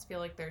I almost feel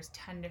like there's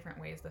 10 different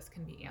ways this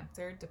can be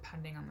answered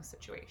depending on the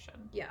situation.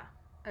 Yeah.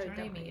 Do you know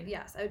what I mean?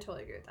 Yes, I would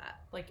totally agree with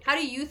that. Like, how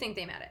do you think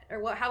they met it?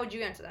 Or how would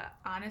you answer that?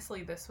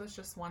 Honestly, this was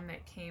just one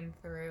that came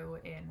through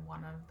in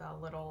one of the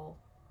little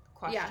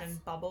question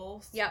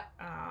bubbles. Yep.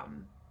 I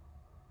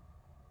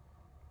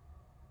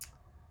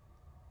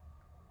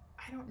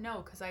don't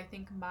know, because I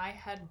think my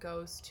head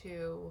goes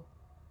to,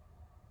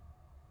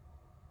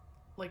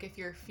 like, if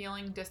you're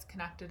feeling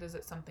disconnected, is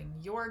it something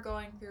you're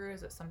going through?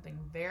 Is it something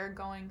they're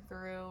going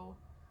through?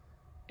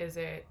 Is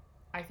it,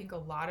 I think a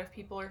lot of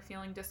people are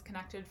feeling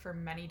disconnected for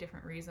many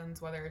different reasons,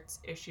 whether it's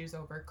issues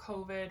over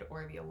COVID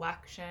or the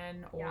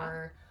election,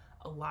 or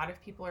a lot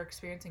of people are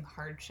experiencing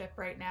hardship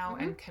right now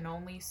and can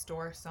only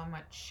store so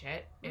much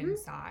shit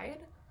inside.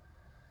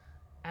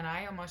 And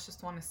I almost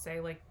just want to say,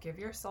 like, give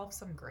yourself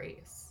some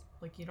grace.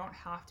 Like, you don't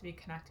have to be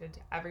connected to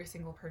every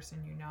single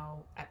person you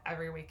know at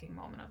every waking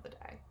moment of the day.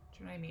 Do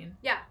you know what I mean?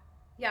 Yeah.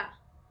 Yeah.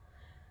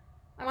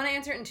 I want to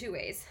answer it in two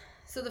ways.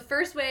 So the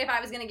first way, if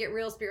I was going to get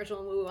real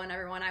spiritual and woo on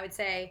everyone, I would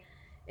say,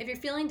 if you're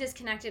feeling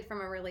disconnected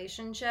from a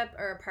relationship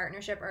or a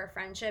partnership or a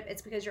friendship,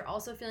 it's because you're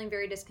also feeling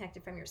very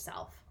disconnected from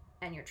yourself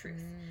and your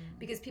truth.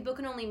 Because people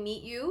can only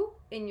meet you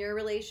in your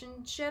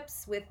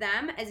relationships with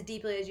them as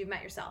deeply as you've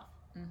met yourself.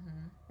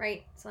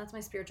 Right? So that's my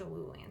spiritual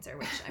woo answer,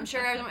 which I'm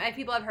sure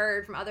people have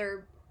heard from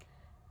other,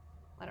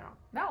 I don't know.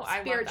 No,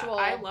 spiritual.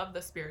 I love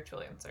the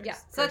spiritual answers. Yeah,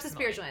 so that's the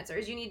spiritual answer.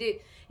 Is you need to,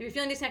 if you're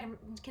feeling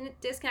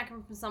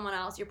disconnected from someone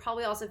else, you're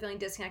probably also feeling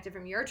disconnected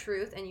from your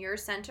truth and your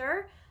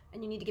center,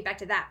 and you need to get back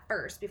to that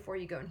first before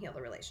you go and heal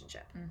the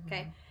relationship.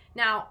 Okay?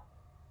 Now,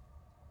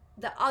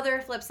 the other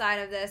flip side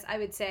of this, I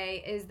would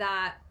say, is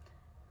that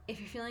if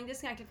you're feeling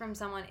disconnected from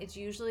someone, it's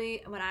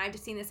usually, when I've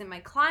seen this in my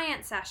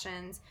client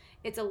sessions,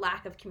 it's a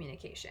lack of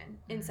communication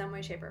in some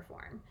way, shape, or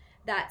form.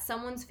 That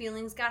someone's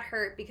feelings got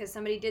hurt because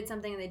somebody did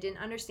something and they didn't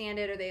understand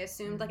it, or they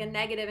assumed like a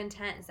negative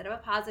intent instead of a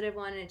positive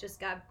one, and it just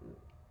got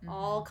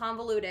all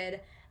convoluted,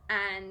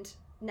 and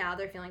now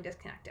they're feeling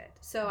disconnected.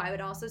 So I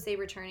would also say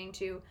returning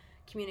to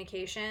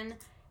communication.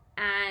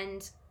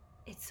 And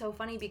it's so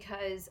funny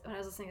because when I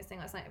was listening to this thing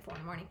last night at 4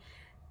 a.m,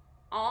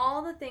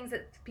 all the things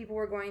that people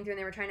were going through and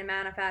they were trying to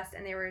manifest,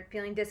 and they were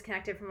feeling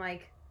disconnected from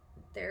like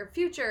their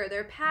future,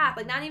 their path,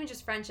 like not even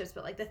just friendships,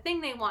 but like the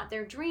thing they want,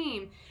 their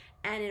dream.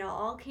 And it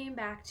all came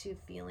back to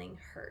feeling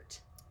hurt.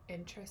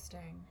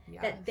 Interesting.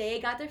 Yes. That they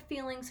got their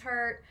feelings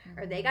hurt,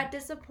 or they got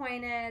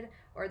disappointed,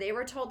 or they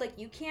were told like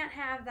you can't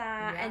have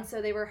that, and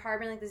so they were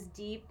harboring like this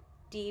deep,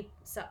 they're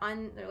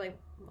like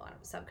a lot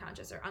of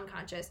subconscious or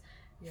unconscious,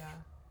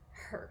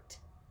 hurt.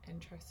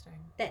 Interesting.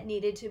 That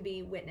needed to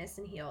be witnessed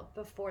and healed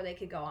before they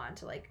could go on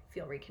to like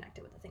feel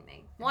reconnected with the thing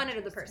they wanted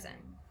or the person.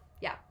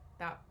 Yeah.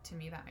 That, to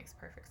me, that makes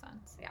perfect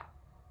sense. Yeah.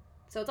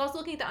 So it's also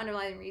looking at the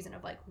underlying reason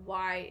of like,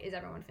 why is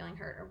everyone feeling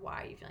hurt, or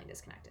why are you feeling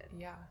disconnected?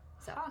 Yeah.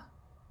 So,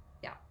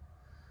 yeah.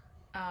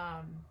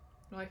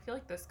 Well, I feel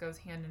like this goes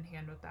hand in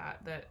hand with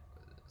that.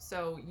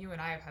 So you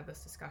and I have had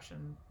this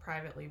discussion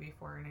privately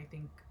before, and I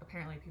think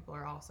apparently people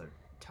are also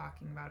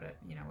talking about it,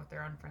 you know, with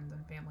their own friends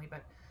and family.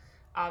 But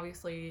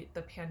obviously,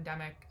 the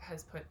pandemic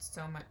has put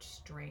so much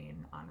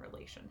strain on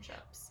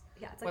relationships.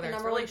 Yeah, it's like the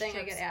number one thing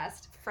I get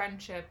asked.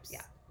 Friendships.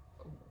 Yeah.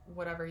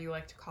 Whatever you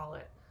like to call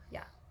it.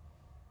 Yeah.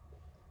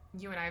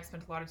 You and I have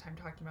spent a lot of time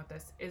talking about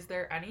this. Is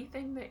there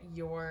anything that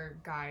your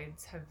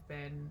guides have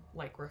been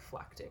like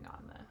reflecting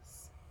on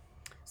this?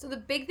 So the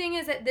big thing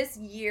is that this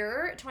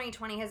year,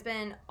 2020, has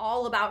been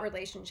all about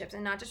relationships,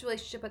 and not just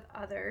relationship with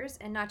others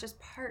and not just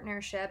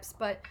partnerships,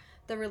 but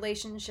the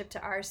relationship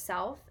to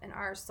ourself and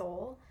our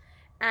soul.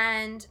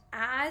 And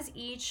as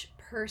each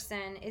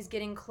person is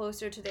getting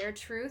closer to their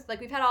truth, like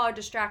we've had all our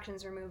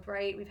distractions removed,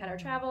 right? We've had our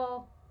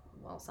travel,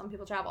 well, some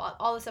people travel,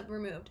 all this stuff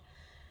removed.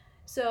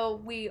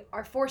 So we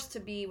are forced to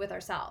be with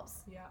ourselves.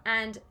 Yeah.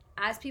 And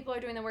as people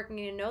are doing the work and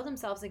getting to know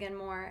themselves again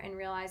more and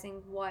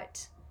realizing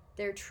what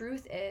their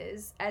truth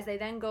is, as they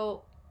then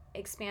go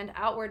expand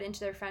outward into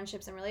their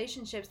friendships and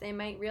relationships, they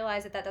might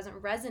realize that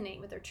doesn't resonate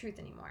with their truth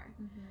anymore.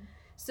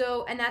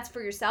 So, and that's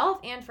for yourself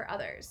and for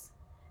others.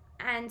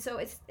 And so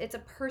it's a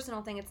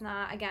personal thing. It's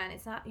not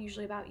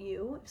usually about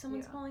you if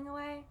someone's pulling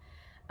away.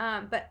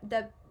 But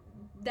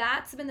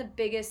that's been the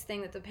biggest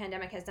thing that the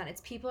pandemic has done.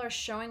 It's people are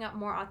showing up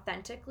more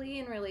authentically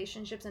in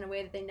relationships in a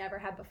way that they never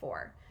had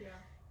before. Yeah.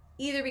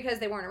 Either because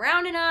they weren't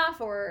around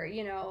enough, or,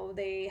 you know,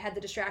 they had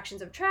the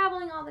distractions of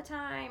traveling all the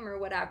time or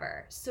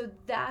whatever. So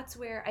that's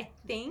where I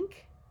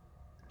think,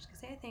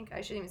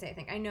 I shouldn't even say I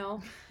think, I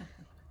know,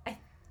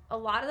 a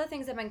lot of the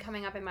things that have been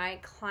coming up in my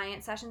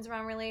client sessions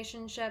around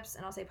relationships,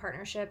 and I'll say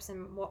partnerships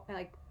and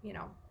like, you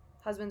know,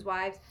 husbands,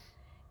 wives,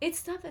 it's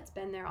stuff that's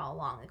been there all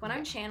along. Like when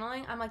I'm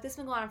channeling, I'm like, this has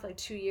been going on for like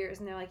 2 years,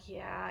 and they're like,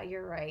 yeah,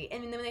 you're right.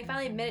 And then when they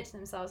finally admit it to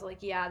themselves, like,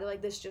 yeah, they're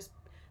like, this just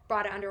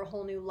brought it under a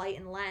whole new light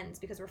and lens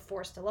because we're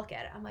forced to look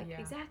at it. I'm like,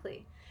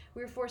 exactly.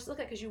 We were forced to look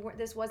at it because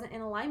this wasn't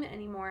in alignment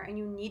anymore, and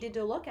you needed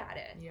to look at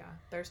it. Yeah,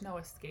 there's no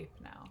escape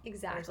now.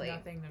 Exactly. There's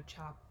nothing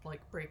to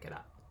break it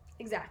up.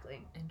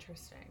 Exactly.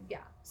 Interesting. Yeah.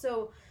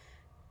 So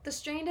the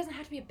strain doesn't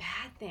have to be a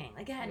bad thing.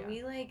 Again,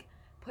 we like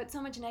put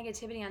so much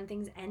negativity on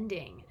things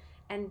ending,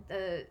 and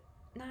the,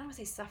 not I want to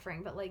say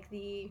suffering, but like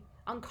the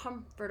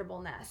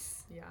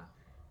uncomfortableness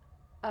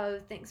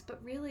of things. But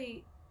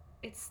really,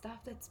 it's stuff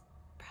that's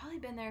probably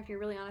been there, if you're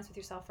really honest with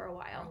yourself, for a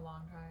while. For a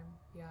long time.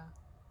 Yeah.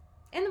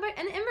 And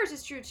the inverse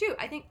is true too.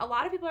 I think a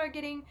lot of people are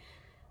getting,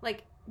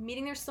 like,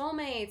 meeting their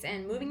soulmates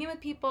and moving in with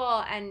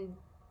people and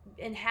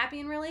happy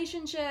in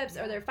relationships,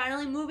 or they're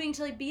finally moving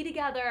to like be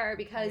together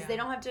because they're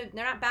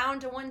not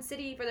bound to one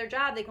city for their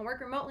job. They can work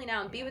remotely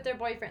now and be with their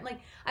boyfriend. Like,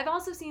 I've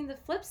also seen the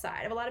flip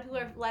side of a lot of people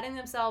are letting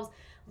themselves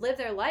live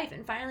their life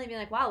and finally being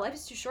like, wow, life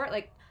is too short.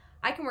 Like,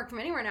 I can work from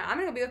anywhere now. I'm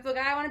gonna go be with the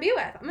guy I want to be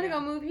with. I'm gonna go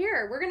move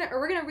here. We're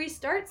gonna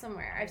restart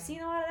somewhere. I've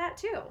seen a lot of that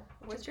too,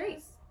 which is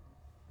great.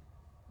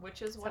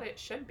 Which is what it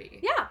should be.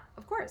 Yeah,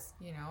 of course.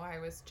 You know, I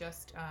was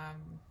just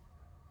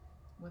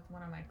with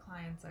one of my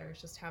clients, I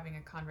was just having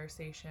a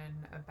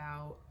conversation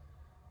about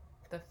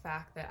the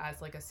fact that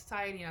as like a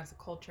society and as a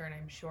culture, and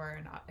I'm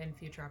sure in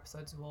future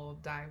episodes we'll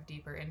dive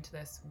deeper into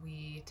this,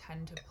 we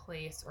tend to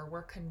place, or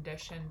we're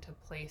conditioned to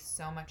place,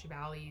 so much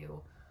value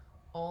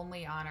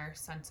only on our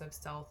sense of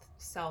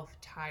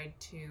self tied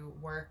to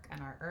work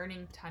and our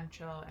earning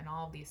potential and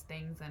all of these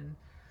things. And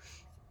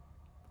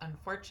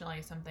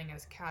unfortunately, something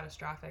as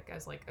catastrophic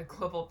as like a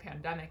global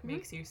pandemic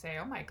makes you say,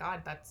 oh my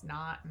God, that's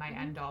not my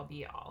end all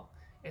be all.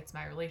 It's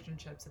my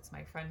relationships, it's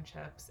my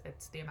friendships,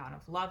 it's the amount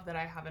of love that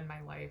I have in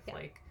my life,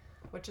 like,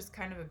 which is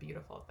kind of a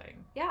beautiful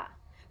thing. Yeah.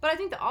 But I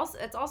think that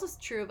it's also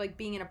true of like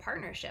being in a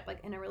partnership,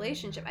 like in a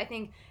relationship. I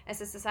think as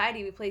a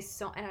society we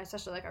place and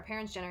especially like our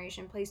parents'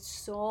 generation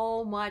placed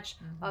so much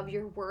of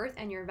your worth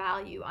and your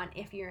value on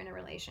if you're in a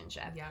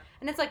relationship. Yeah.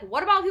 And it's like,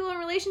 what about people in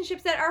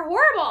relationships that are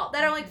horrible,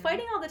 that are like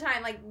fighting all the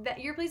time? Like, that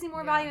you're placing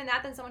more value in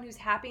that than someone who's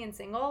happy and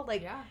single?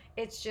 Like,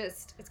 it's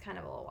kind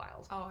of a little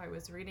wild. Oh, I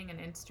was reading an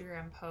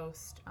Instagram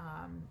post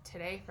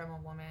today from a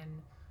woman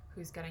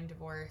who's getting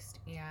divorced,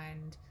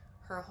 and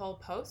her whole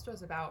post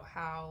was about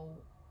how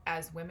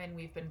as women,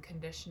 we've been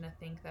conditioned to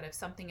think that if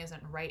something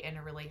isn't right in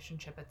a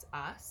relationship, it's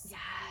us. Yes.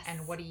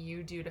 And what do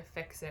you do to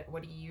fix it?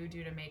 What do you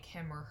do to make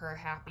him or her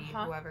happy,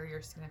 whoever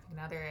your significant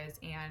other is?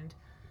 And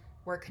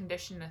we're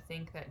conditioned to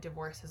think that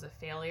divorce is a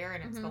failure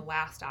and it's the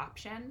last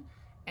option.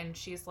 And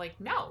she's like,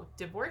 no,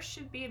 divorce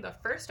should be the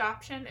first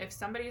option. If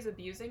somebody's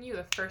abusing you,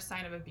 the first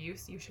sign of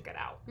abuse, you should get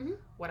out,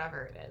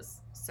 whatever it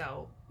is.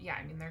 So, yeah,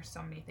 I mean, there's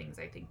so many things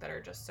I think that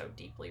are just so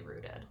deeply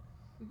rooted,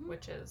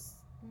 which is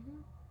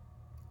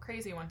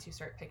crazy once you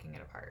start picking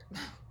it apart.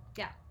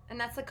 Yeah. And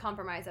that's the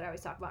compromise that I always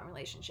talk about in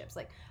relationships.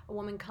 Like a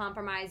woman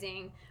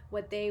compromising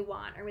what they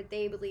want or what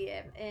they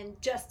believe and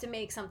just to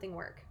make something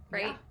work,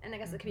 right? Yeah. And I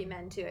guess it could be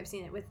men too. I've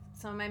seen it with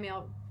some of my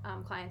male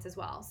clients as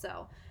well.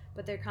 So,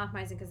 but they're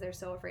compromising because they're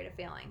so afraid of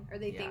failing, or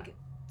they think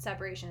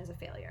separation is a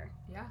failure.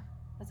 Yeah.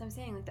 That's what I'm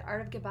saying. Like, the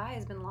art of goodbye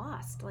has been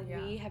lost. Like,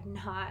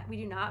 we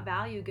do not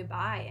value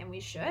goodbye, and we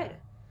should. Yeah.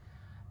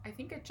 I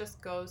think it just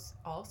goes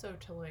also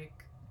to,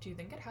 like, do you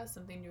think it has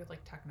something to do with,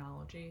 like,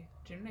 technology?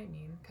 Do you know what I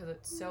mean? Because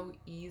it's so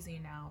easy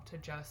now to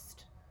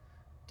just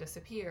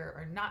disappear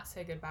or not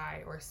say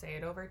goodbye or say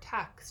it over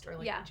text or,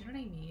 like, do you know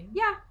what I mean?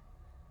 Yeah.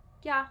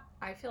 Yeah.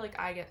 I feel like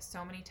I get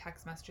so many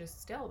text messages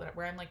still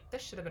where I'm like,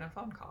 this should have been a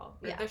phone call.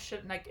 Or this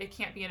should, like, it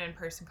can't be an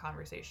in-person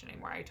conversation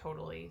anymore. I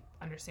totally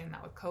understand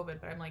that with COVID,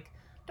 but I'm like,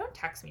 don't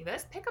text me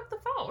this. Pick up the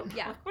phone.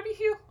 Yeah. Like, what do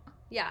you...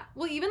 Yeah.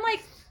 Well, even,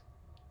 like,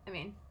 I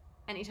mean...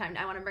 anytime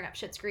I want to bring up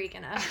Schitt's Creek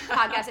in a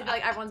podcast, I feel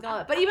like everyone's gonna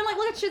love it. But even like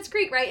look at Schitt's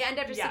Creek, right? It ended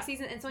after 6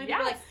 seasons, and so many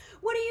people are like,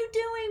 "What are you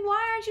doing?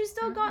 Why aren't you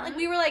still going?" Like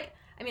we were like,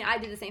 I mean, I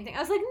did the same thing. I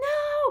was like,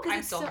 "No," because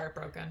I'm still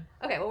heartbroken.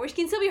 Okay, well, we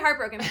can still be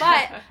heartbroken,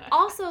 but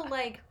also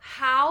like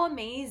how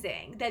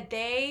amazing that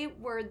they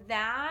were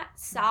that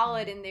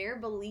solid in their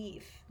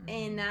belief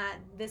in that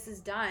this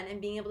is done and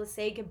being able to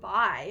say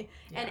goodbye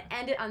and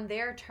end it on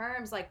their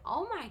terms. Like,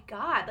 oh my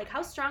God, like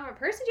how strong of a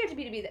person do you have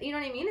to be that? You know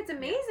what I mean? It's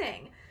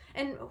amazing.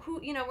 And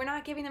who, you know, we're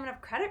not giving them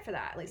enough credit for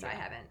that. At least I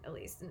haven't, at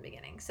least in the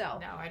beginning. So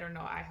no, I don't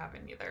know. I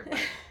haven't either.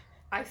 But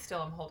I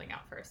still am holding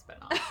out for a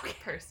spinoff,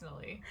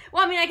 personally.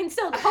 Well, I mean, I can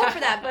still hope for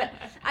that, but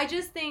I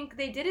just think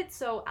they did it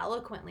so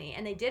eloquently,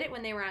 and they did it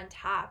when they were on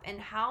top. And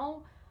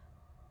how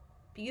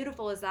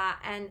beautiful is that?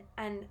 And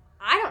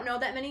I don't know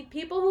that many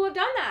people who have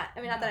done that.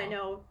 I mean, not that I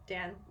know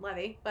Dan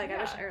Levy. Like I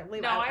wish, or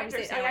Levi. No, I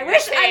understand. I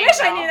wish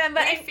I knew them,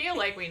 but I feel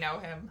like we know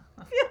him.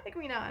 I feel like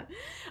we know him.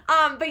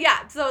 But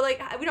yeah, so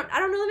like I don't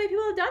know that many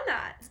people have done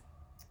that.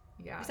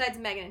 Yeah. Besides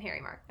Meghan and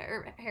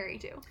Harry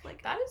too.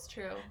 Like that is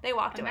true. They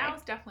walked away. Now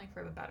it's definitely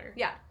for the better.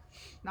 Yeah.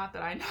 Not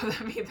that I know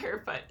them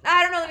either, but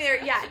I don't know them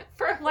either. Yeah.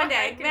 For one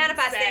day,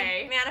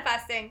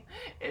 manifesting.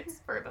 It's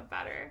for the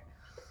better.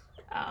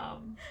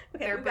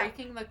 Okay, they're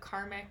breaking the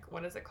karmic.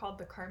 What is it called?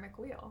 The karmic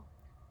wheel.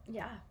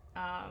 Yeah.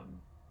 All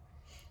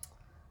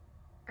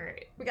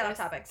right. We got off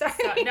topic.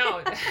 Sorry.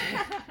 No.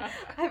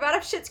 I brought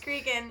up Schitt's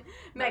Creek and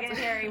Meghan and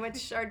Harry,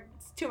 which are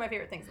two of my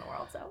favorite things in the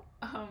world. So.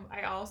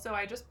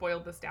 I just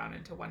boiled this down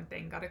into one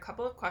thing. Got a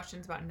couple of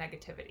questions about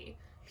negativity.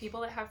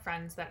 People that have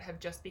friends that have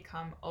just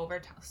become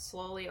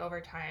slowly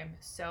over time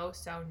so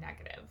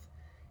negative,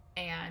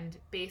 and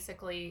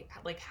basically,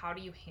 like, how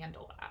do you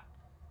handle that?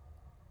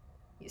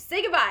 You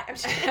say goodbye. I'm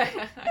just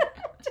kidding.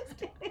 Just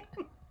kidding.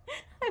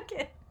 I'm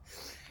kidding.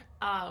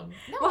 No,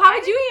 well, how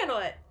would you handle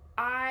it?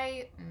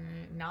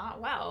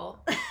 Not well.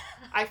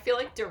 I feel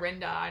like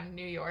Dorinda on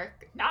New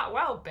York. Not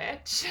well,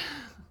 bitch.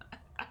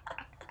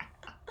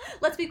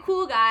 Let's be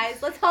cool,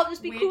 guys. Let's all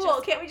just be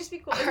cool. Can't we just be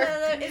cool?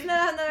 Isn't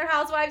that another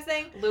Housewives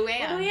thing? Luann.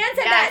 Well, Luann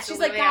said that. She's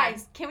like,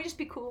 guys, can't we just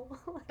be cool?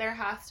 There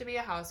has to be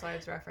a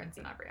Housewives reference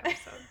in every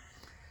episode.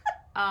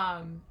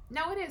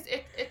 No, it is.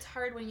 It's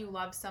hard when you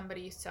love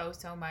somebody so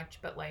much,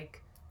 but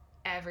like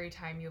every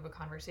time you have a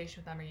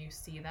conversation with them or you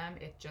see them,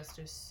 it just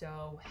is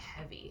so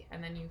heavy.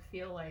 And then you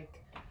feel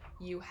like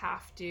you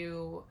have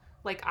to,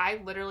 like,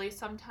 I literally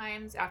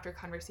sometimes after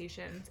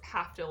conversations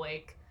have to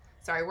like,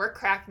 sorry, we're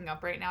cracking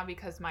up right now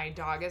because my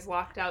dog is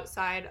locked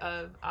outside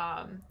of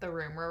the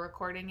room we're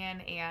recording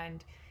in,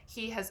 and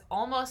he has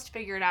almost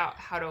figured out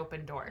how to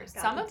open doors.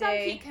 Some of them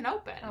he can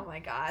open. Oh my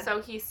God. So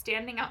he's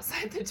standing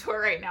outside the door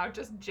right now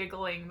just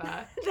jiggling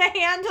the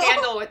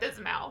handle with his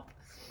mouth.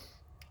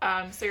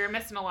 So you're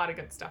missing a lot of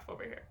good stuff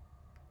over here.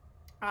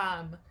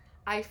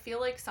 I feel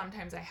like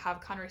sometimes I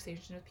have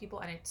conversations with people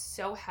and it's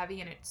so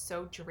heavy and it's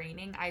so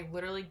draining. I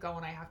literally go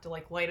and I have to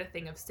like light a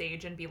thing of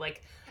sage and be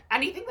like,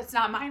 anything that's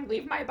not mine,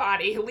 leave my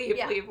body, leave.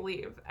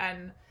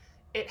 And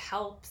it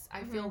helps.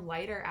 I feel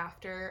lighter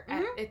after.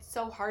 And it's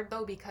so hard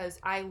though, because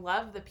I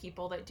love the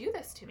people that do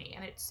this to me.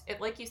 And it's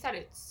like you said,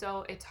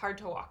 it's hard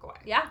to walk away.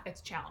 Yeah. It's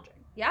challenging.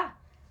 Yeah.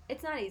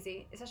 It's not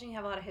easy, especially when you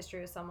have a lot of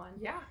history with someone.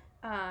 Yeah.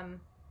 I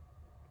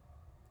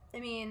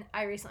mean,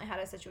 I recently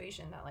had a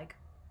situation that like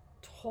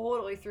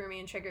totally threw me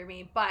and triggered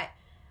me, but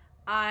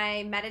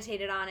I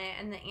meditated on it,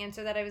 and the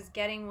answer that I was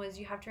getting was,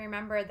 you have to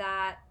remember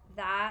that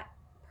that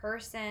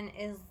person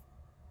is,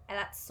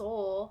 that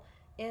soul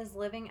is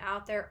living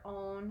out their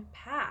own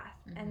path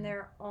and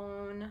their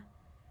own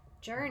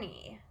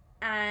journey,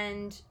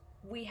 and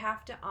we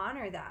have to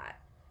honor that,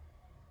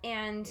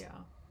 and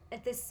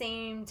at the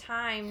same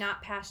time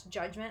not pass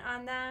judgment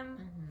on them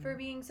for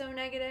being so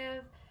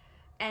negative,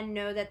 and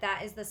know that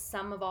that is the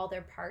sum of all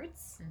their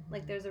parts.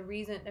 Like there's a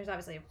reason, there's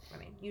obviously, I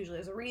mean, usually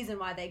there's a reason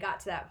why they got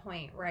to that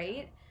point,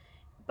 right?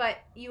 But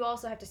you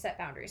also have to set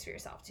boundaries for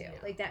yourself too.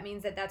 Like that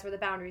means that that's where the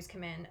boundaries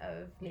come in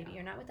of maybe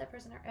you're not with that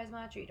person as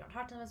much, or you don't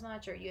talk to them as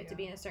much, or you have to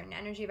be in a certain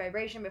energy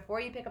vibration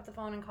before you pick up the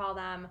phone and call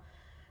them.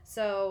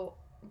 So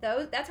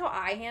that's how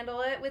I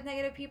handle it with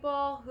negative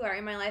people who are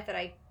in my life that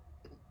I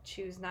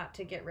choose not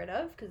to get rid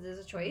of, because it is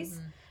a choice,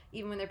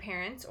 even when they're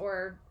parents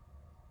or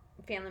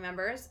family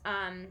members.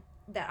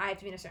 That I have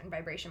to be in a certain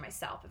vibration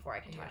myself before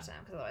I can talk to them,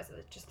 because otherwise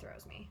it just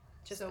throws me.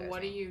 So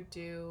what do you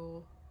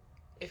do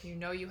if you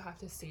know you have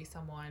to see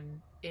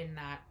someone in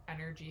that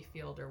energy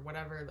field or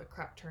whatever the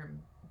correct term?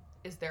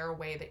 Is there a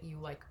way that you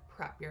like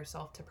prep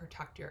yourself to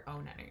protect your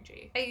own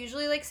energy? I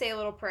usually like say a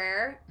little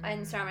prayer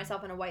and surround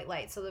myself in a white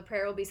light. So the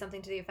prayer will be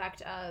something to the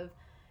effect of,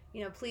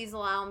 you know, please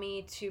allow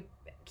me to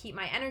keep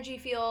my energy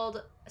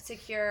field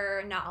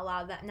secure, not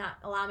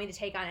allow me to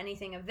take on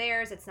anything of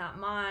theirs, it's not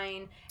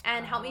mine,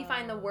 and help me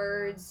find the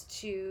words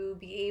to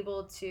be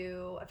able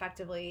to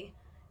effectively,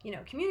 you know,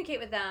 communicate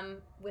with them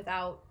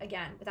without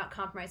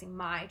compromising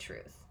my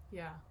truth.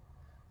 Yeah.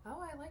 Oh,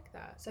 I like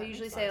that. So I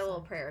usually say a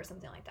little prayer or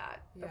something like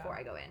that before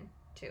I go in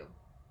to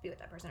be with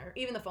that person, or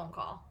even the phone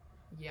call.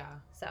 Yeah.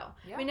 So,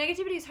 I mean,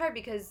 negativity is hard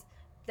because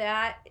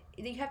that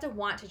you have to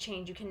want to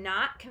change. You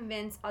cannot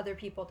convince other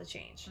people to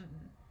change.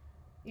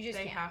 You just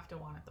they can't. have to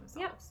want it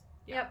themselves.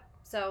 Yep.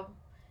 So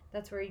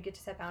that's where you get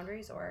to set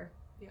boundaries or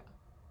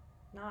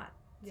not.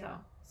 Yeah.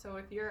 So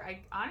if you're,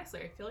 honestly,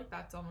 I feel like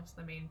that's almost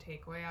the main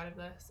takeaway out of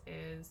this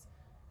is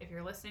if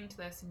you're listening to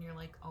this and you're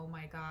like, oh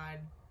my God,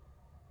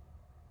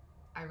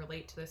 I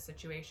relate to this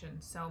situation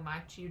so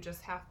much, you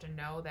just have to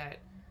know that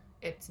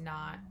it's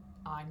not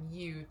on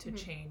you to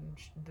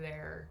change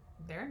their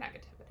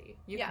negativity.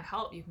 You can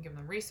help, you can give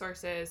them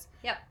resources.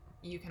 Yep.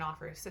 You can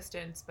offer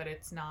assistance, but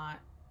it's not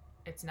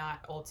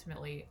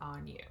ultimately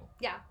on you.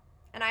 Yeah.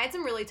 And I had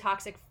some really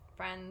toxic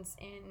friends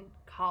in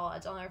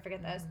college. I'll never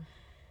forget this.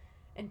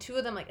 And two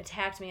of them like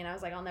attacked me, and I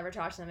was like, I'll never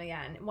talk to them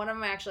again. One of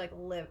them actually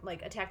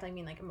attacked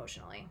me like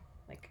emotionally,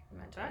 like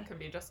mentally. That could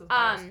be just as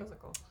bad as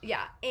physical.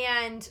 Yeah.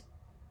 And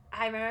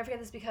I remember, I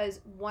forget this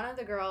because one of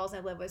the girls I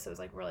lived with, so it was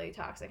like really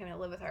toxic, and I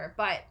lived with her,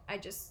 but I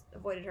just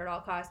avoided her at all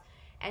costs.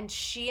 And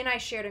she and I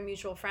shared a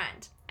mutual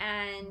friend.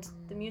 And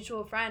the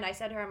mutual friend, I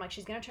said to her, I'm like,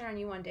 she's going to turn on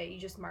you one day. You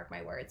just mark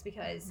my words,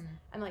 because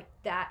I'm like,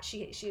 that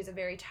she is a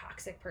very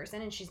toxic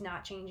person, and she's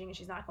not changing, and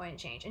she's not going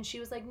to change. And she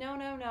was like,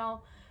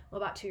 no.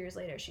 Well, about 2 years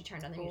later, she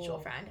turned on the mutual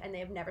friend, and they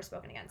have never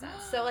spoken again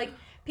since. So, like,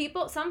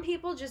 some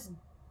people just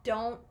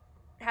don't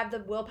have the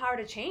willpower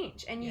to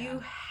change, and you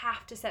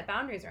have to set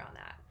boundaries around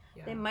that.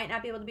 Yeah. They might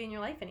not be able to be in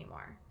your life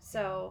anymore.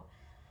 So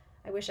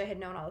I wish I had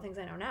known all the things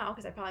I know now,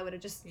 because I probably would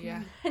have just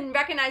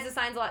recognized the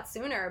signs a lot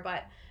sooner.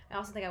 But I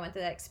also think I went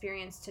through that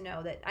experience to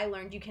know that I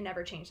learned you can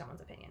never change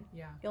someone's opinion.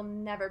 Yeah. You'll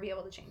never be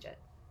able to change it.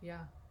 Yeah.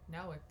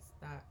 No, it's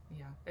that.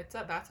 Yeah.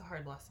 That's a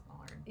hard lesson to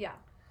learn. Yeah.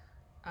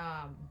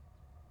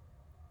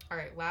 All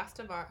right, last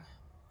of our...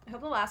 I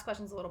hope the last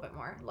question's a little bit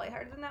more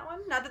lighthearted than that one.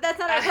 Not that that's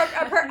not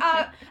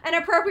an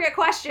appropriate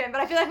question, but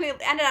I feel like we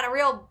ended on a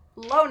real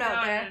low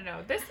note there.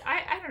 No. This,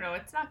 I don't know.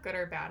 It's not good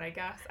or bad, I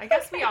guess. I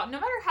guess we all, no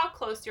matter how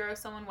close you are with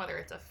someone, whether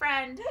it's a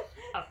friend,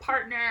 a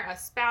partner, a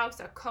spouse,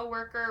 a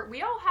coworker,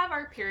 we all have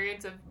our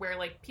periods of where,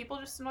 like, people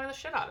just annoy the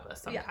shit out of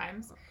us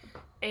sometimes.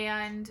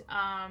 Yeah. And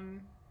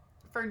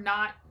for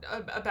not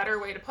a better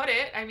way to put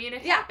it, I mean,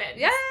 it happens.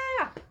 Yeah.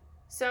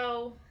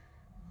 So...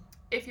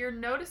 if you're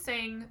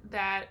noticing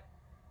that,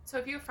 so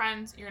if you have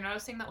friends, you're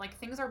noticing that, like,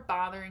 things are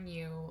bothering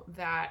you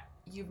that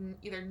you've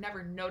either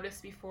never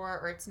noticed before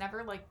or it's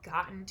never, like,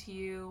 gotten to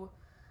you,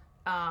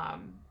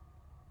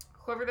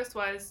 whoever this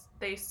was,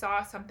 they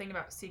saw something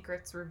about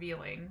secrets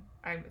revealing.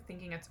 I'm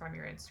thinking it's from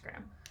your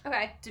Instagram.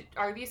 Okay.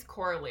 Are these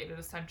correlated,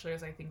 essentially,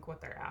 is I think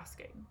what they're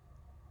asking.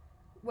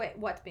 Wait,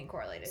 what's being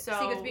correlated? So,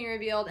 secrets being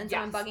revealed and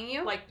someone bugging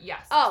you? Like,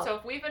 yes. Oh. So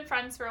if we've been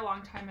friends for a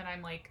long time and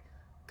I'm like,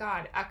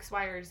 God, X,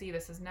 Y, or Z,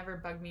 this has never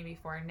bugged me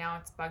before, and now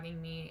it's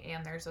bugging me,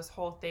 and there's this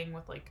whole thing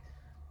with, like,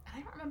 I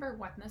don't remember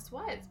what this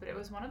was, but it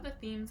was one of the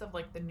themes of,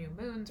 like, the new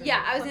moons or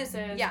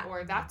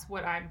or that's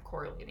what I'm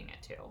correlating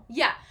it to.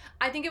 Yeah,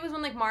 I think it was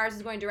when, like, Mars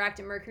is going direct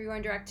and Mercury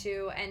going direct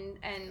too, and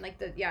like,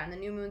 and the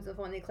new moons of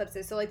when the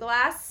eclipses. So, like, the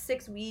last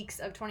 6 weeks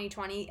of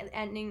 2020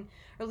 ending,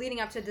 or leading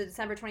up to the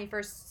December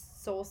 21st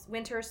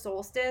winter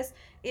solstice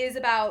is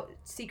about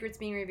secrets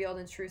being revealed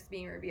and truths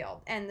being revealed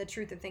and the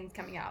truth of things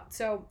coming out.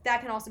 So that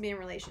can also be in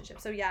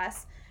relationships. So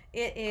yes,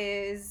 it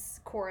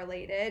is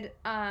correlated.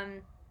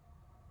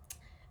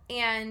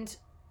 And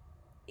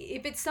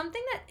if it's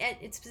something that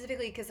it's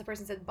specifically because the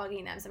person said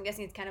bugging them, so I'm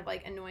guessing it's kind of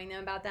like annoying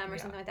them about them or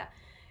something like that.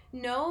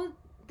 Know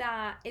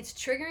that it's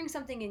triggering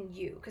something in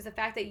you, because the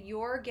fact that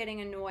you're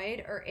getting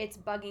annoyed or it's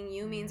bugging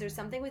you means there's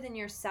something within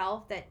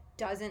yourself that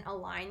doesn't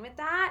align with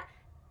that.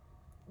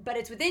 But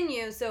it's within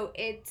you, so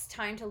it's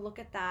time to look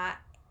at that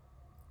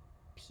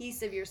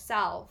piece of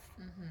yourself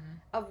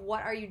of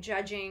what are you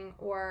judging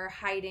or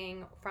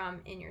hiding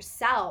from in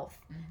yourself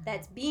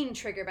that's being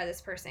triggered by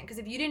this person. Because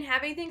if you didn't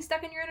have anything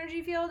stuck in your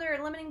energy field or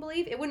a limiting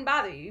belief, it wouldn't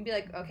bother you. You'd be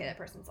like, okay, that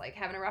person's like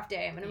having a rough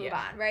day, I'm going to move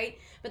on, right?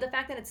 But the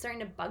fact that it's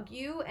starting to bug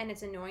you and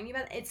it's annoying you,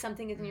 it's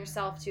something within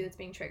yourself too that's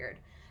being triggered.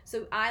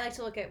 So I like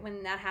to look at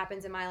when that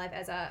happens in my life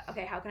as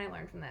okay, how can I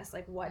learn from this?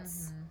 Like,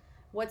 what's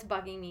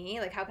bugging me?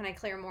 Like, how can I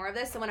clear more of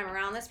this so when I'm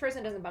around this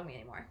person, it doesn't bug me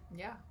anymore?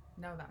 Yeah.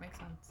 No, that makes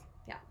sense.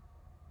 Yeah.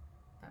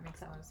 That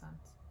makes a lot of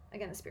sense.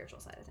 Again, the spiritual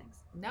side of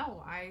things.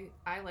 No,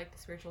 I like the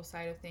spiritual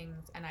side of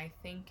things, and I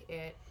think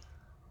it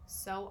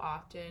so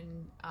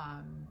often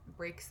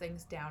breaks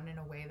things down in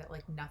a way that,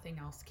 like, nothing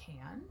else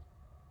can,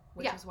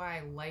 which is why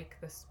I like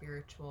the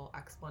spiritual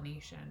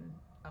explanation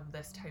of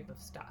this type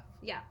of stuff.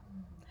 Yeah.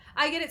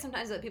 I get it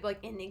sometimes that people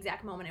like in the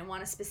exact moment and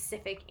want a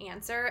specific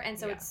answer, and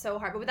so it's so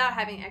hard, but without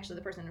having actually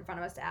the person in front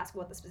of us to ask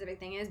what the specific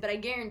thing is. But I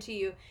guarantee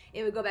you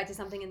it would go back to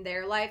something in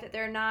their life that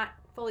they're not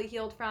fully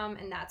healed from,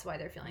 and that's why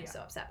they're feeling so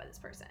upset by this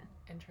person.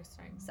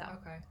 Interesting. So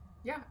okay.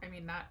 Yeah, I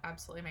mean, that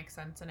absolutely makes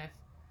sense. And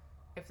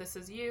if this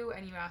is you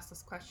and you asked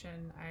this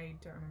question, I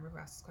don't remember who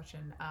asked this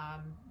question,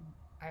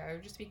 I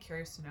would just be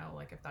curious to know,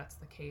 like, if that's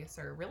the case,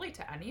 or really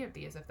to any of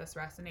these, if this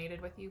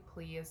resonated with you,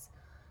 please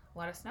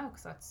let us know,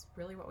 because that's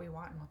really what we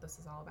want and what this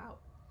is all about.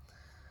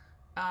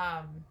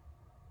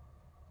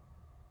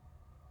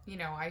 You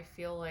know, I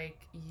feel like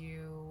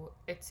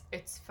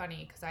it's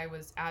funny,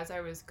 because as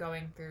I was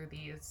going through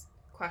these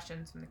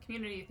questions from the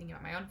community, thinking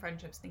about my own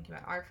friendships, thinking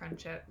about our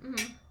friendship,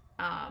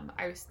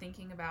 I was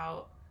thinking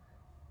about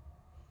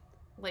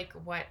like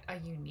what a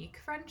unique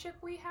friendship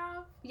we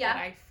have. Yeah.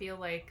 That I feel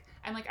like,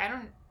 and like I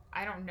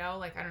don't know,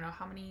 like I don't know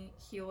how many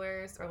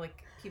healers or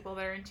like people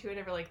that are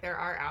intuitive or like there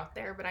are out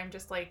there, but I'm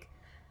just like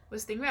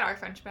was thinking about our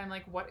friendship. I'm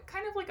like, what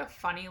kind of like a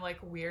funny like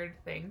weird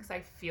thing? Because I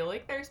feel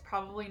like there's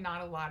probably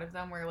not a lot of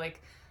them where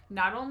like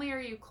not only are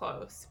you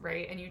close,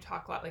 right, and you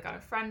talk a lot like on a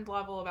friend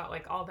level about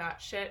like all that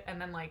shit, and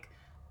then like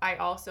I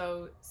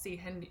also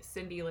see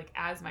Cindy like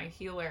as my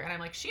healer, and I'm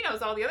like, she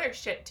knows all the other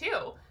shit too.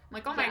 I'm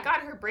like, oh my Yeah. god,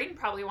 her brain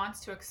probably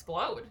wants to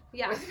explode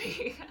with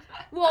me.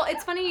 Well,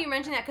 it's funny you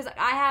mentioned that because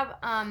I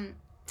have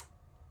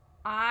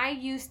I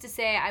used to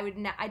say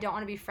I don't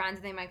want to be friends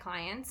with any of my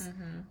clients,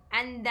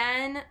 and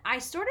then I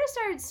sort of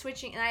started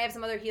switching. And I have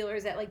some other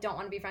healers that like don't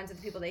want to be friends with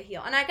the people they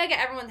heal, and I get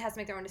everyone has to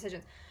make their own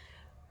decisions.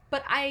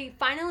 But I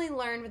finally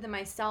learned within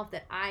myself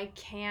that I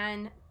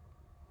can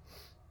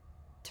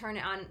turn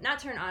it on, not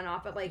turn it on and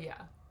off, but like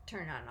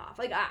turn it on and off.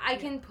 Like I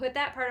can put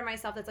that part of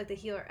myself that's like the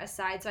healer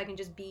aside so I can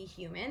just be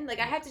human. Like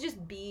I have to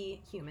just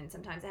be human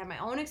sometimes. I have my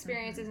own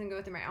experiences and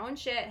go through my own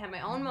shit, have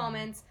my own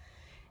moments.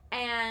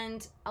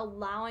 And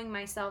allowing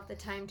myself the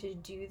time to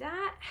do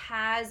that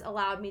has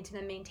allowed me to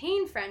then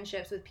maintain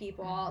friendships with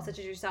people such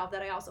as yourself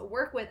that I also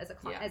work with as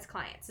as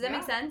clients. Does that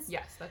make sense?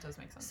 Yes, that does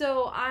make sense.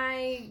 So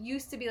I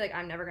used to be like,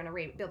 I'm never gonna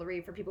be able to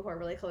read for people who are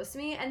really close to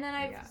me, and then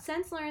I've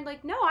since learned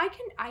like, no, I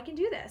can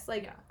do this.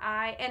 Like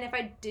and if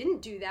I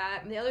didn't do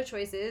that, the other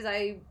choices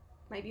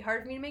might be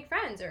hard for me to make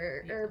friends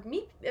or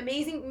meet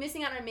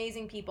missing out on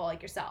amazing people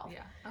like yourself.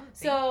 Yeah. Oh,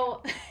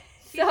 so.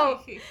 So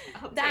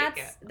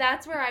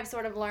that's where I've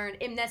sort of learned,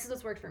 and this is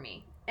what's worked for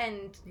me,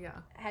 and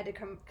had to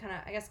kind of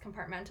I guess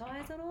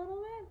compartmentalize it a little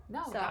bit.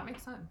 No, that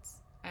makes sense.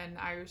 And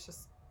I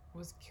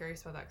was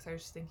curious about that because I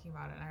was just thinking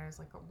about it, and I was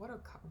like, what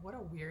a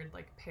weird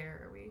like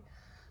pair are we,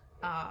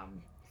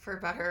 for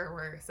better or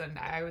worse. And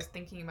I was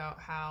thinking about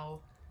how,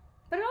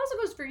 but it also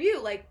goes for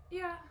you, like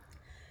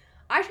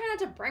I try not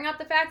to bring up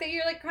the fact that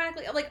you're like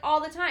chronically like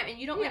all the time, and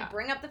you don't like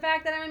bring up the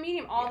fact that I'm a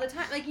medium all the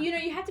time. Like you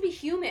have to be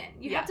human.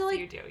 You have to like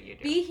you do.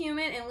 Be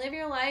human and live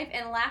your life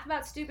and laugh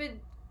about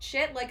stupid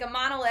shit like a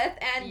monolith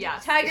and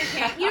Tiger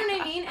King. You know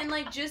what I mean? And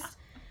like just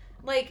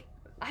like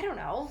I don't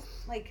know,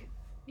 like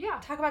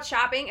talk about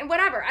shopping and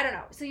whatever. I don't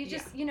know. So you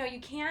just you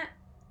can't.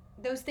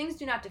 Those things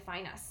do not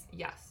define us.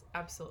 Yes,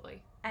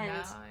 absolutely. And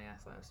yes,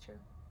 that's true.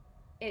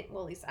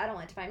 Well, at least I don't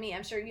let it define me.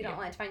 I'm sure you don't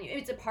let it define you.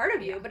 It's a part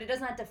of you, but it does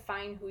not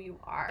define who you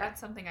are.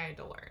 That's something I had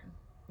to learn.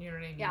 You know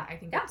what I mean? I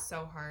think it's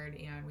so hard,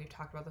 and we've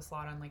talked about this a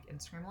lot on like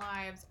Instagram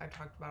Lives. I've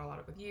talked about a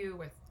lot with you,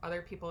 with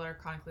other people that are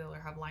chronically ill or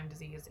have Lyme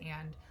disease,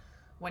 and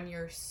when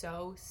you're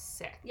so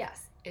sick,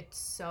 it's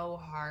so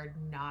hard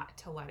not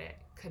to let it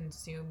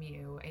consume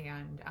you,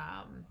 and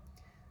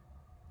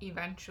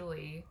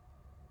eventually,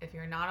 if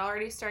you're not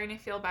already starting to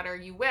feel better,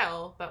 you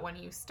will. But when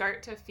you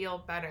start to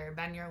feel better,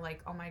 then you're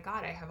like, oh my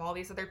God, I have all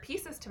these other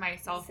pieces to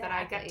myself that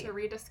I get to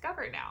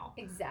rediscover now.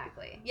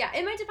 Exactly. Yeah,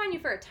 it might define you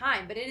for a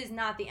time, but it is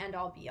not the end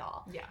all be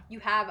all. Yeah.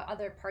 You have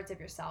other parts of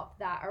yourself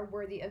that are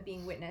worthy of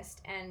being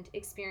witnessed and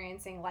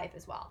experiencing life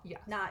as well. Yeah.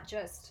 Not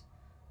just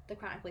the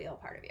chronically ill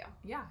part of you.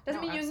 Yeah.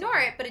 Doesn't mean you ignore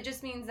it, but it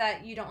just means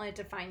that you don't let it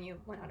define you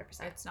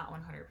 100%. It's not 100%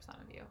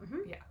 of you.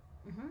 Mm-hmm. Yeah.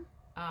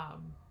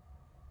 Mm-hmm.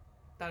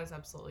 That is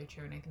absolutely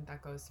true, and I think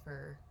that goes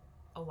for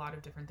a lot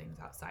of different things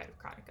outside of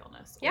chronic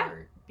illness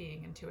or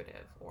being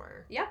intuitive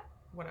or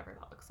whatever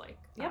that looks like.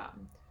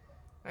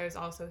 I was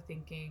also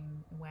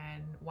thinking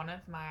when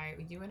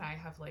you and I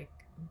have like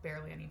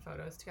barely any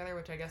photos together,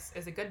 which I guess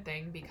is a good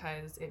thing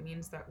because it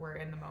means that we're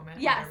in the moment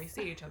whenever we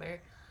see each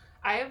other.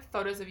 I have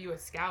photos of you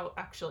with Scout,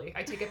 actually.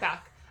 I take it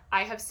back.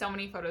 I have so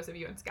many photos of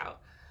you in Scout.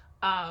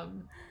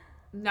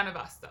 None of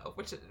us though,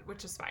 which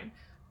is fine.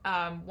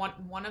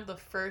 One of the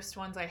first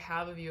ones I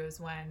have of you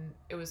is when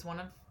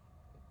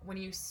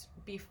you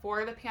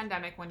before the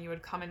pandemic, when you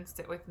would come and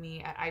sit with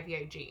me at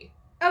IVIG.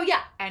 Oh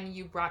yeah. And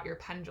you brought your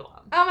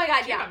pendulum. Oh my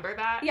God, do you remember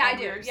that? Yeah, and I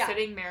do. We were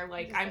sitting there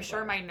like I'm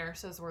sure my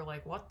nurses were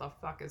like, what the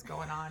fuck is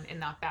going on in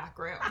that back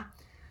room?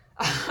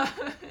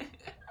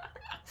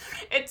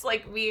 It's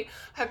like we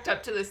hooked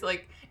up to this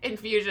like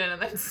infusion,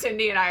 and then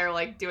Cindy and I are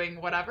like doing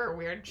whatever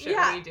weird shit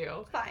we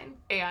do. Fine.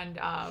 And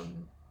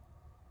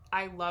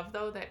I love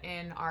though that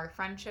in our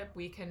friendship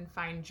we can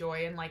find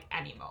joy in like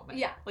any moment.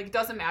 Yeah. Like it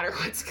doesn't matter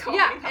what's going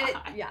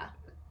on.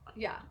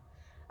 Yeah.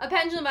 A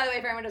pendulum, by the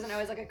way, for anyone who doesn't know,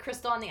 is like a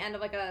crystal on the end of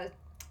like a,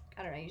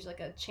 I don't know, usually like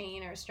a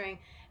chain or a string,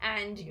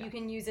 and you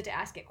can use it to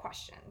ask it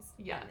questions.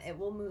 Yeah. And it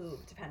will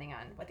move depending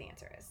on what the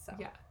answer is. So.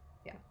 Yeah.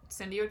 Yeah.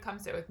 Cindy would come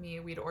sit with me.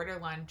 We'd order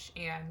lunch,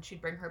 and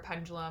she'd bring her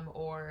pendulum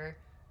or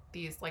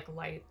these like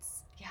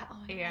lights. Yeah.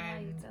 Oh,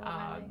 and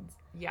lights.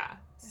 Yeah.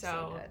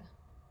 So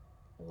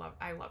good.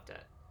 I loved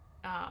it.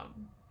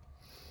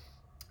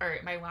 All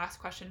right, my last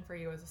question for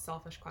you is a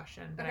selfish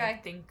question, but I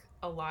think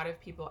a lot of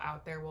people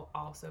out there will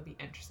also be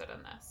interested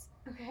in this.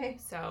 Okay.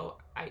 So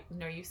I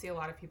know you see a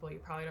lot of people you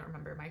probably don't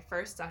remember. My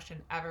first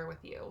session ever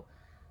with you,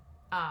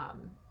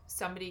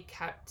 somebody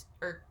kept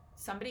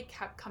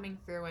coming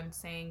through and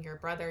saying, your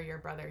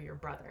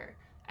brother.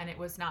 And it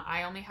was not,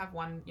 I only have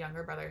one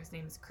younger brother. His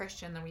name is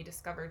Christian. Then we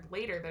discovered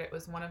later that it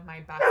was one of my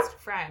best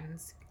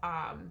friends,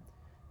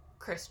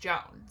 Chris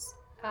Jones.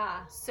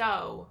 Ah.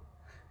 So,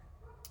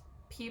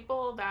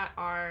 people that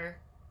are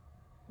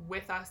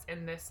with us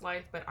in this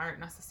life but aren't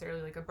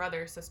necessarily like a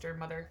brother, sister,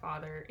 mother,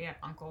 father, aunt,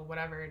 uncle,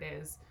 whatever it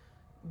is,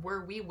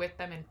 were we with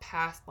them in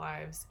past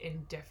lives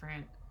in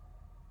different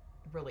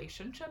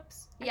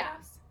relationships, I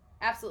guess?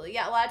 Absolutely.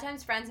 Yeah, a lot of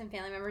times friends and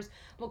family members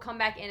will come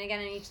back in again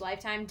in each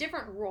lifetime,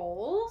 different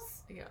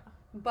roles. Yeah.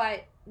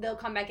 But they'll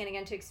come back in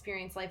again to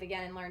experience life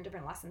again and learn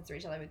different lessons through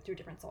each other through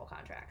different soul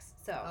contracts.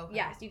 So,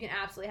 yes, you can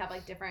absolutely have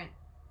like different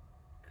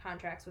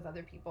contracts with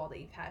other people that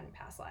you've had in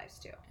past lives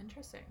too.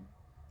 Interesting.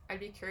 I'd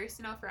be curious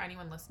to know for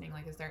anyone listening,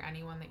 like, is there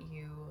anyone that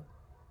you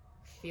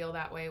feel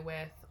that way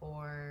with,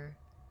 or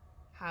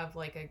have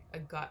like a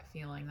gut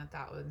feeling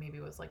that would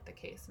maybe was like the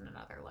case in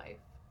another life?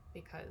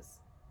 Because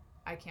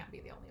I can't be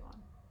the only one.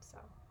 So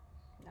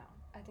no,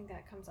 I think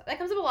that comes up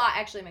a lot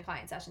actually in my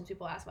client sessions.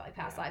 People ask about like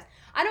past lives.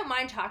 I don't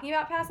mind talking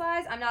about past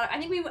lives. I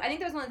think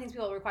that was one of the things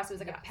people requested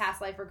was like a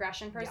past life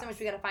regression person, which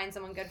we got to find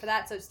someone good for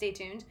that. So stay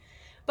tuned.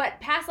 But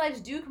past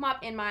lives do come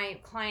up in my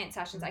client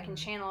sessions. I can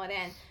channel it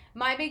in.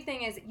 My big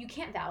thing is you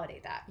can't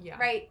validate that,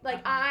 right?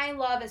 Like I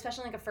love,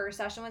 especially like a first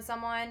session with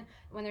someone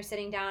when they're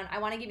sitting down, I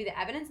want to give you the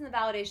evidence and the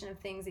validation of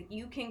things that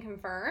you can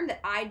confirm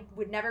that I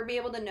would never be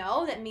able to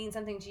know that means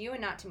something to you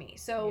and not to me.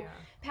 So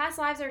past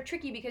lives are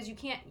tricky because you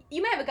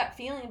might have a gut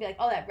feeling and be like,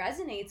 oh, that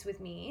resonates with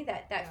me,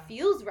 that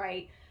feels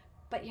right,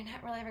 but you're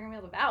not really ever going to be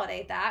able to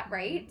validate that,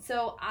 right? Mm-hmm.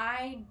 So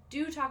I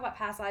do talk about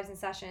past lives in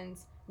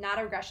sessions, not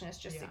a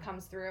regressionist, just it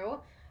comes through.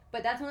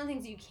 But that's one of the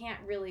things you can't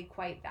really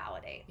quite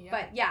validate. Yeah.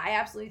 But yeah, I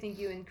absolutely think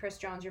you and Chris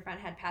Jones, your friend,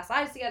 had past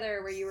lives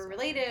together where you were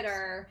related,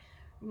 or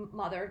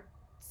mother,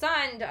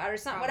 son, daughter,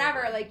 son,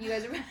 whatever. Like you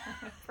guys are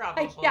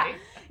probably.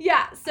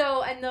 Yeah.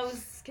 So, and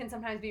those can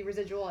sometimes be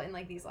residual in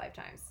like these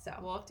lifetimes. So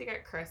we'll have to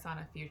get Chris on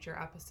a future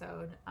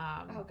episode.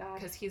 Oh God,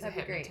 because he's a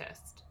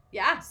hypnotist.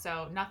 Yeah.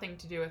 So nothing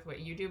to do with what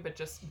you do, but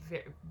just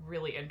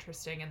really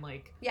interesting and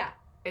like. Yeah.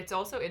 It's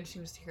also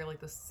interesting just to hear like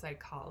the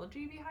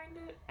psychology behind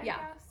it, I guess.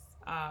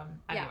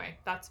 Anyway,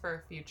 that's for a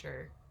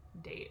future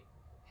date,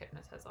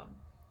 hypnotism.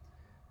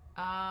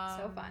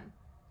 So fun.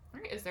 All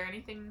right, is there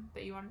anything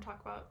that you want to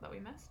talk about that we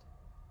missed?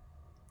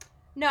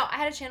 No, I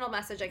had a channel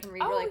message I can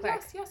read really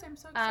quick. Yes, I'm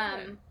so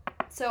excited.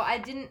 So I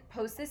didn't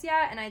post this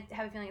yet, and I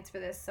have a feeling it's for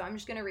this, so I'm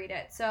just going to read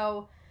it.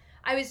 So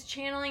I was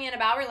channeling in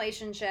about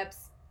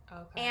relationships,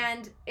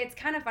 and it's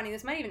kind of funny.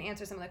 This might even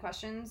answer some of the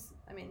questions.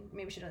 I mean,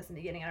 maybe we should have listened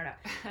in the beginning. I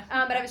don't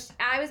know. But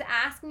I was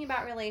asking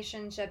about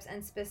relationships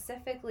and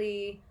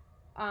specifically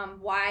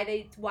why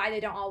they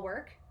don't all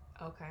work.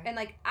 Okay. And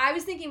like I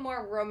was thinking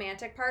more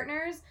romantic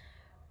partners,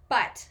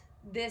 but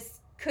this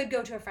could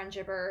go to a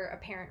friendship or a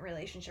parent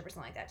relationship or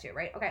something like that too,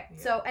 right? Okay.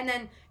 Yeah. So, and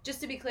then just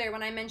to be clear,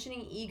 when I'm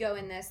mentioning ego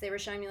in this, they were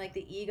showing me like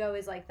the ego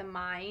is like the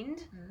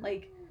mind,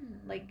 like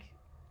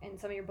in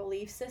some of your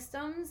belief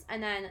systems,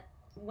 and then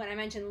when I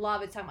mentioned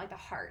love, it's talking like the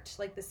heart,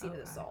 like the seat of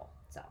the soul.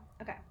 So,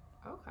 okay.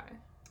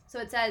 So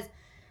it says,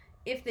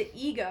 if the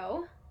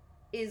ego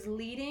is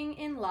leading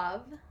in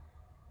love,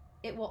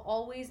 it will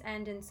always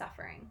end in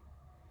suffering.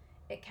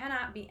 It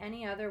cannot be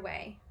any other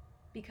way,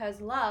 because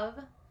love,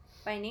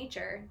 by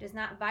nature, does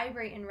not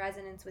vibrate in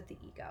resonance with the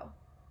ego.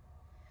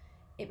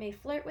 It may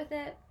flirt with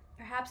it,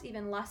 perhaps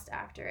even lust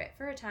after it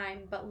for a time,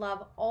 but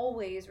love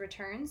always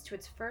returns to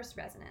its first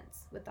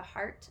resonance with the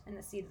heart and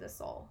the seat of the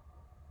soul.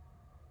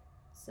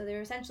 So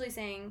they're essentially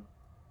saying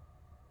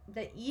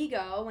the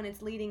ego, when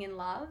it's leading in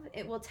love,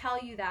 it will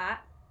tell you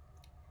that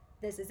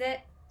this is it,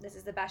 this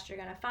is the best you're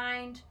going to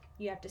find,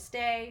 you have to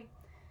stay.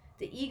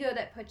 The ego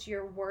that puts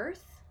your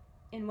worth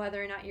in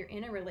whether or not you're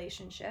in a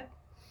relationship,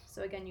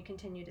 so again, you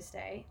continue to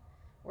stay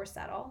or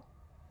settle.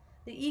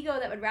 The ego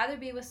that would rather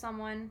be with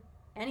someone,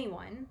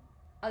 anyone,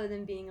 other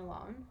than being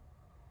alone.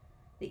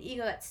 The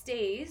ego that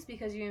stays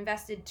because you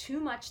invested too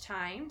much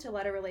time to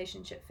let a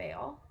relationship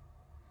fail.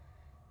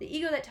 The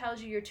ego that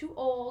tells you you're too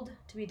old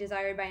to be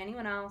desired by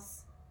anyone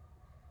else.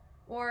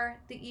 Or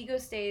the ego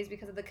stays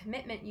because of the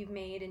commitment you've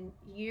made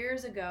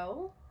years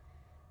ago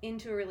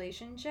into a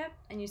relationship,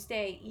 and you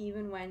stay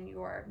even when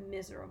you're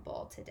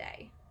miserable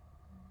today.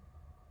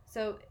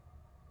 So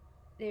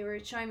they were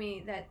showing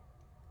me that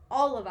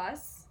all of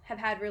us have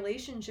had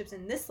relationships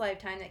in this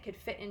lifetime that could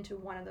fit into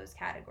one of those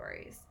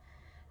categories.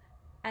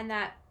 And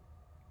that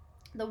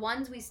the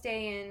ones we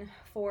stay in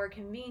for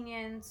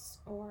convenience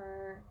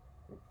or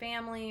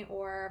family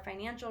or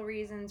financial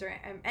reasons or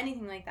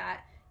anything like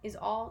that is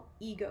all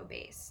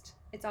ego-based.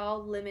 It's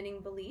all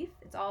limiting belief.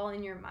 It's all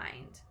in your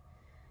mind.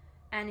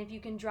 And if you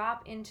can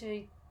drop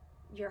into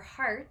your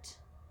heart,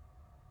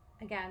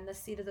 again, the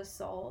seat of the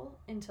soul,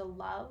 into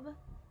love,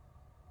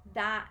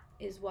 that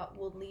is what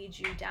will lead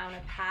you down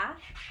a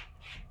path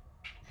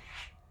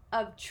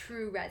of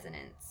true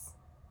resonance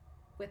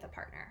with a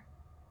partner.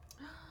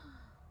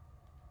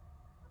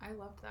 I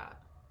love that.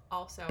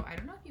 Also, I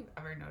don't know if you've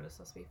ever noticed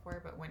this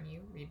before, but when you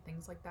read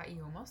things like that,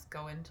 you almost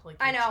go into like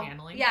your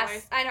channeling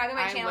voice. I know. I got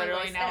my channeling voice.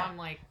 Literally now I'm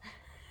like,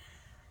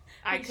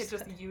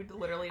 you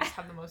literally just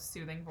have the most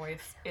soothing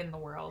voice in the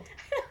world.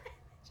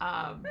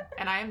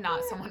 And I am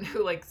not someone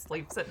who like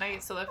sleeps at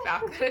night, so the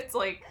fact that it's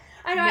like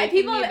I know.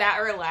 making me that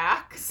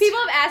relaxed. People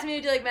have asked me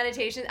to do like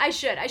meditation. I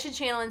should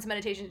channel into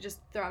meditation to just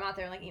throw them out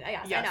there. Like,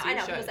 yes, I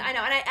know.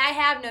 And I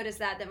have noticed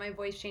that my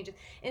voice changes,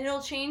 and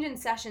it'll change in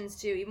sessions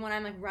too. Even when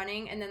I'm like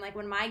running, and then like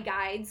when my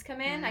guides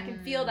come in, I can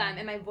feel them,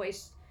 and my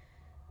voice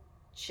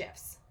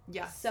shifts.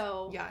 Yes.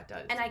 So yeah, it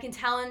does. And I can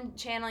tell in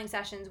channeling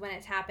sessions when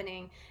it's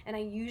happening, and I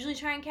usually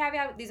try and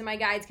caveat, these are my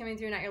guides coming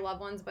through, not your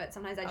loved ones, but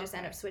sometimes I just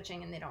end up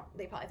switching, and they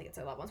probably think it's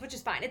their loved ones, which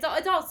is fine. It's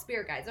all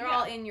spirit guides. They're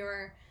all in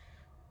your,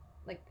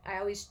 like, I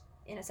always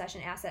in a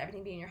session ask that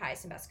everything be in your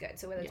highest and best good.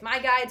 So whether it's my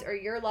guides or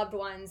your loved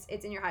ones,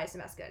 it's in your highest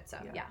and best good. So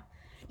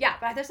yeah.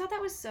 But I just thought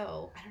that was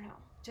so, I don't know,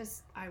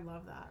 just I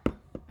love that,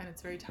 and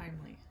it's very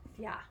timely.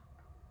 Yeah.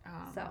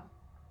 So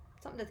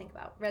something to think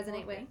about.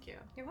 Resonate with. Thank you.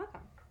 You're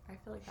welcome. I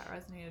feel like that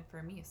resonated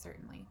for me,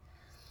 certainly.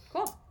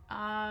 Cool.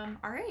 All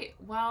right.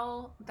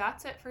 Well,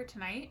 that's it for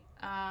tonight.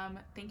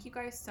 Thank you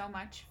guys so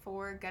much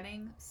for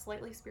getting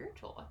slightly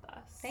spiritual with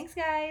us. Thanks,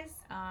 guys.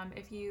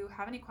 If you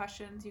have any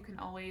questions, you can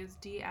always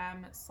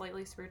DM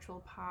Slightly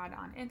Spiritual Pod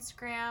on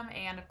Instagram.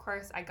 And of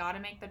course, I got to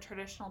make the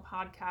traditional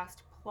podcast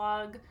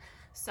plug.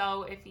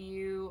 So if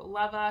you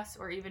love us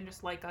or even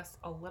just like us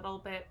a little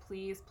bit,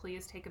 please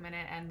take a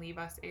minute and leave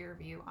us a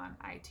review on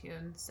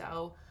iTunes.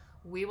 So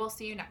we will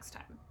see you next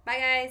time. Bye,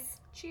 guys.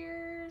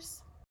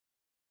 Cheers.